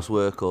so.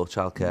 Housework or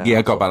childcare. Yeah,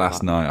 I got back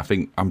last night. I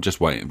think I'm just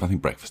waiting. I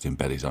think breakfast in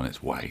bed is on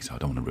its way, so I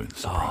don't want to ruin the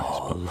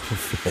surprise.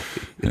 Lovely.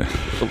 Yeah.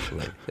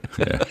 Lovely.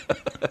 Yeah.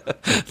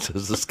 So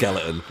there's a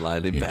skeleton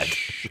lying in bed.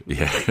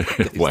 Yeah.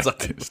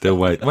 Still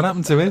wait. What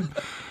happened to him?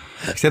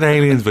 He said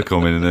aliens were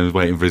coming and I was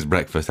waiting for his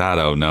breakfast. I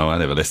don't know. I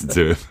never listened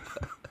to him.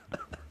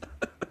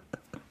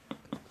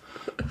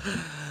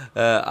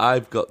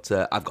 I've got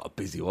a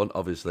busy one,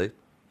 obviously.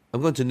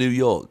 I'm going to New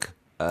York.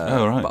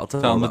 Right. But I'll tell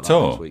Is that you on the about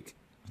tour? that next week.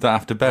 Was that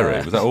after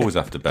Berry? Was that always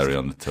after Berry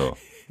on the tour?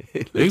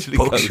 Who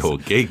books your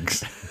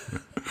gigs?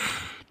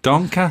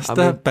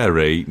 Doncaster,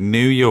 Berry,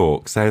 New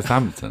York,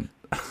 Southampton.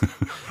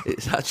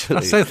 It's actually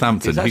That's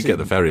Southampton. You get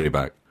the ferry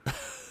back.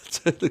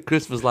 The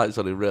Christmas lights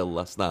on in Rill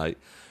last night.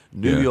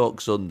 New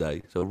York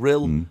Sunday. So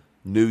Rill,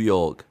 New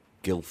York,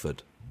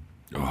 Guildford.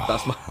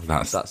 That's my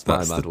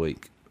mad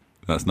week.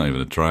 That's not even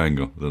a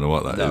triangle. I don't know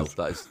what that is.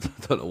 No, I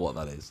don't know what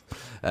that is.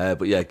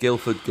 But yeah,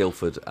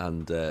 Guildford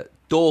and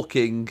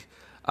Dorking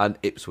and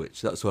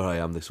Ipswich. That's where I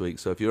am this week.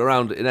 So if you're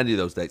around in any of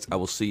those dates, I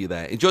will see you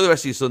there. Enjoy the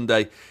rest of your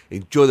Sunday.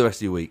 Enjoy the rest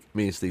of your week.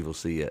 Me and Steve will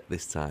see you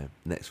this time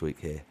next week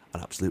here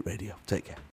on Absolute Radio. Take care.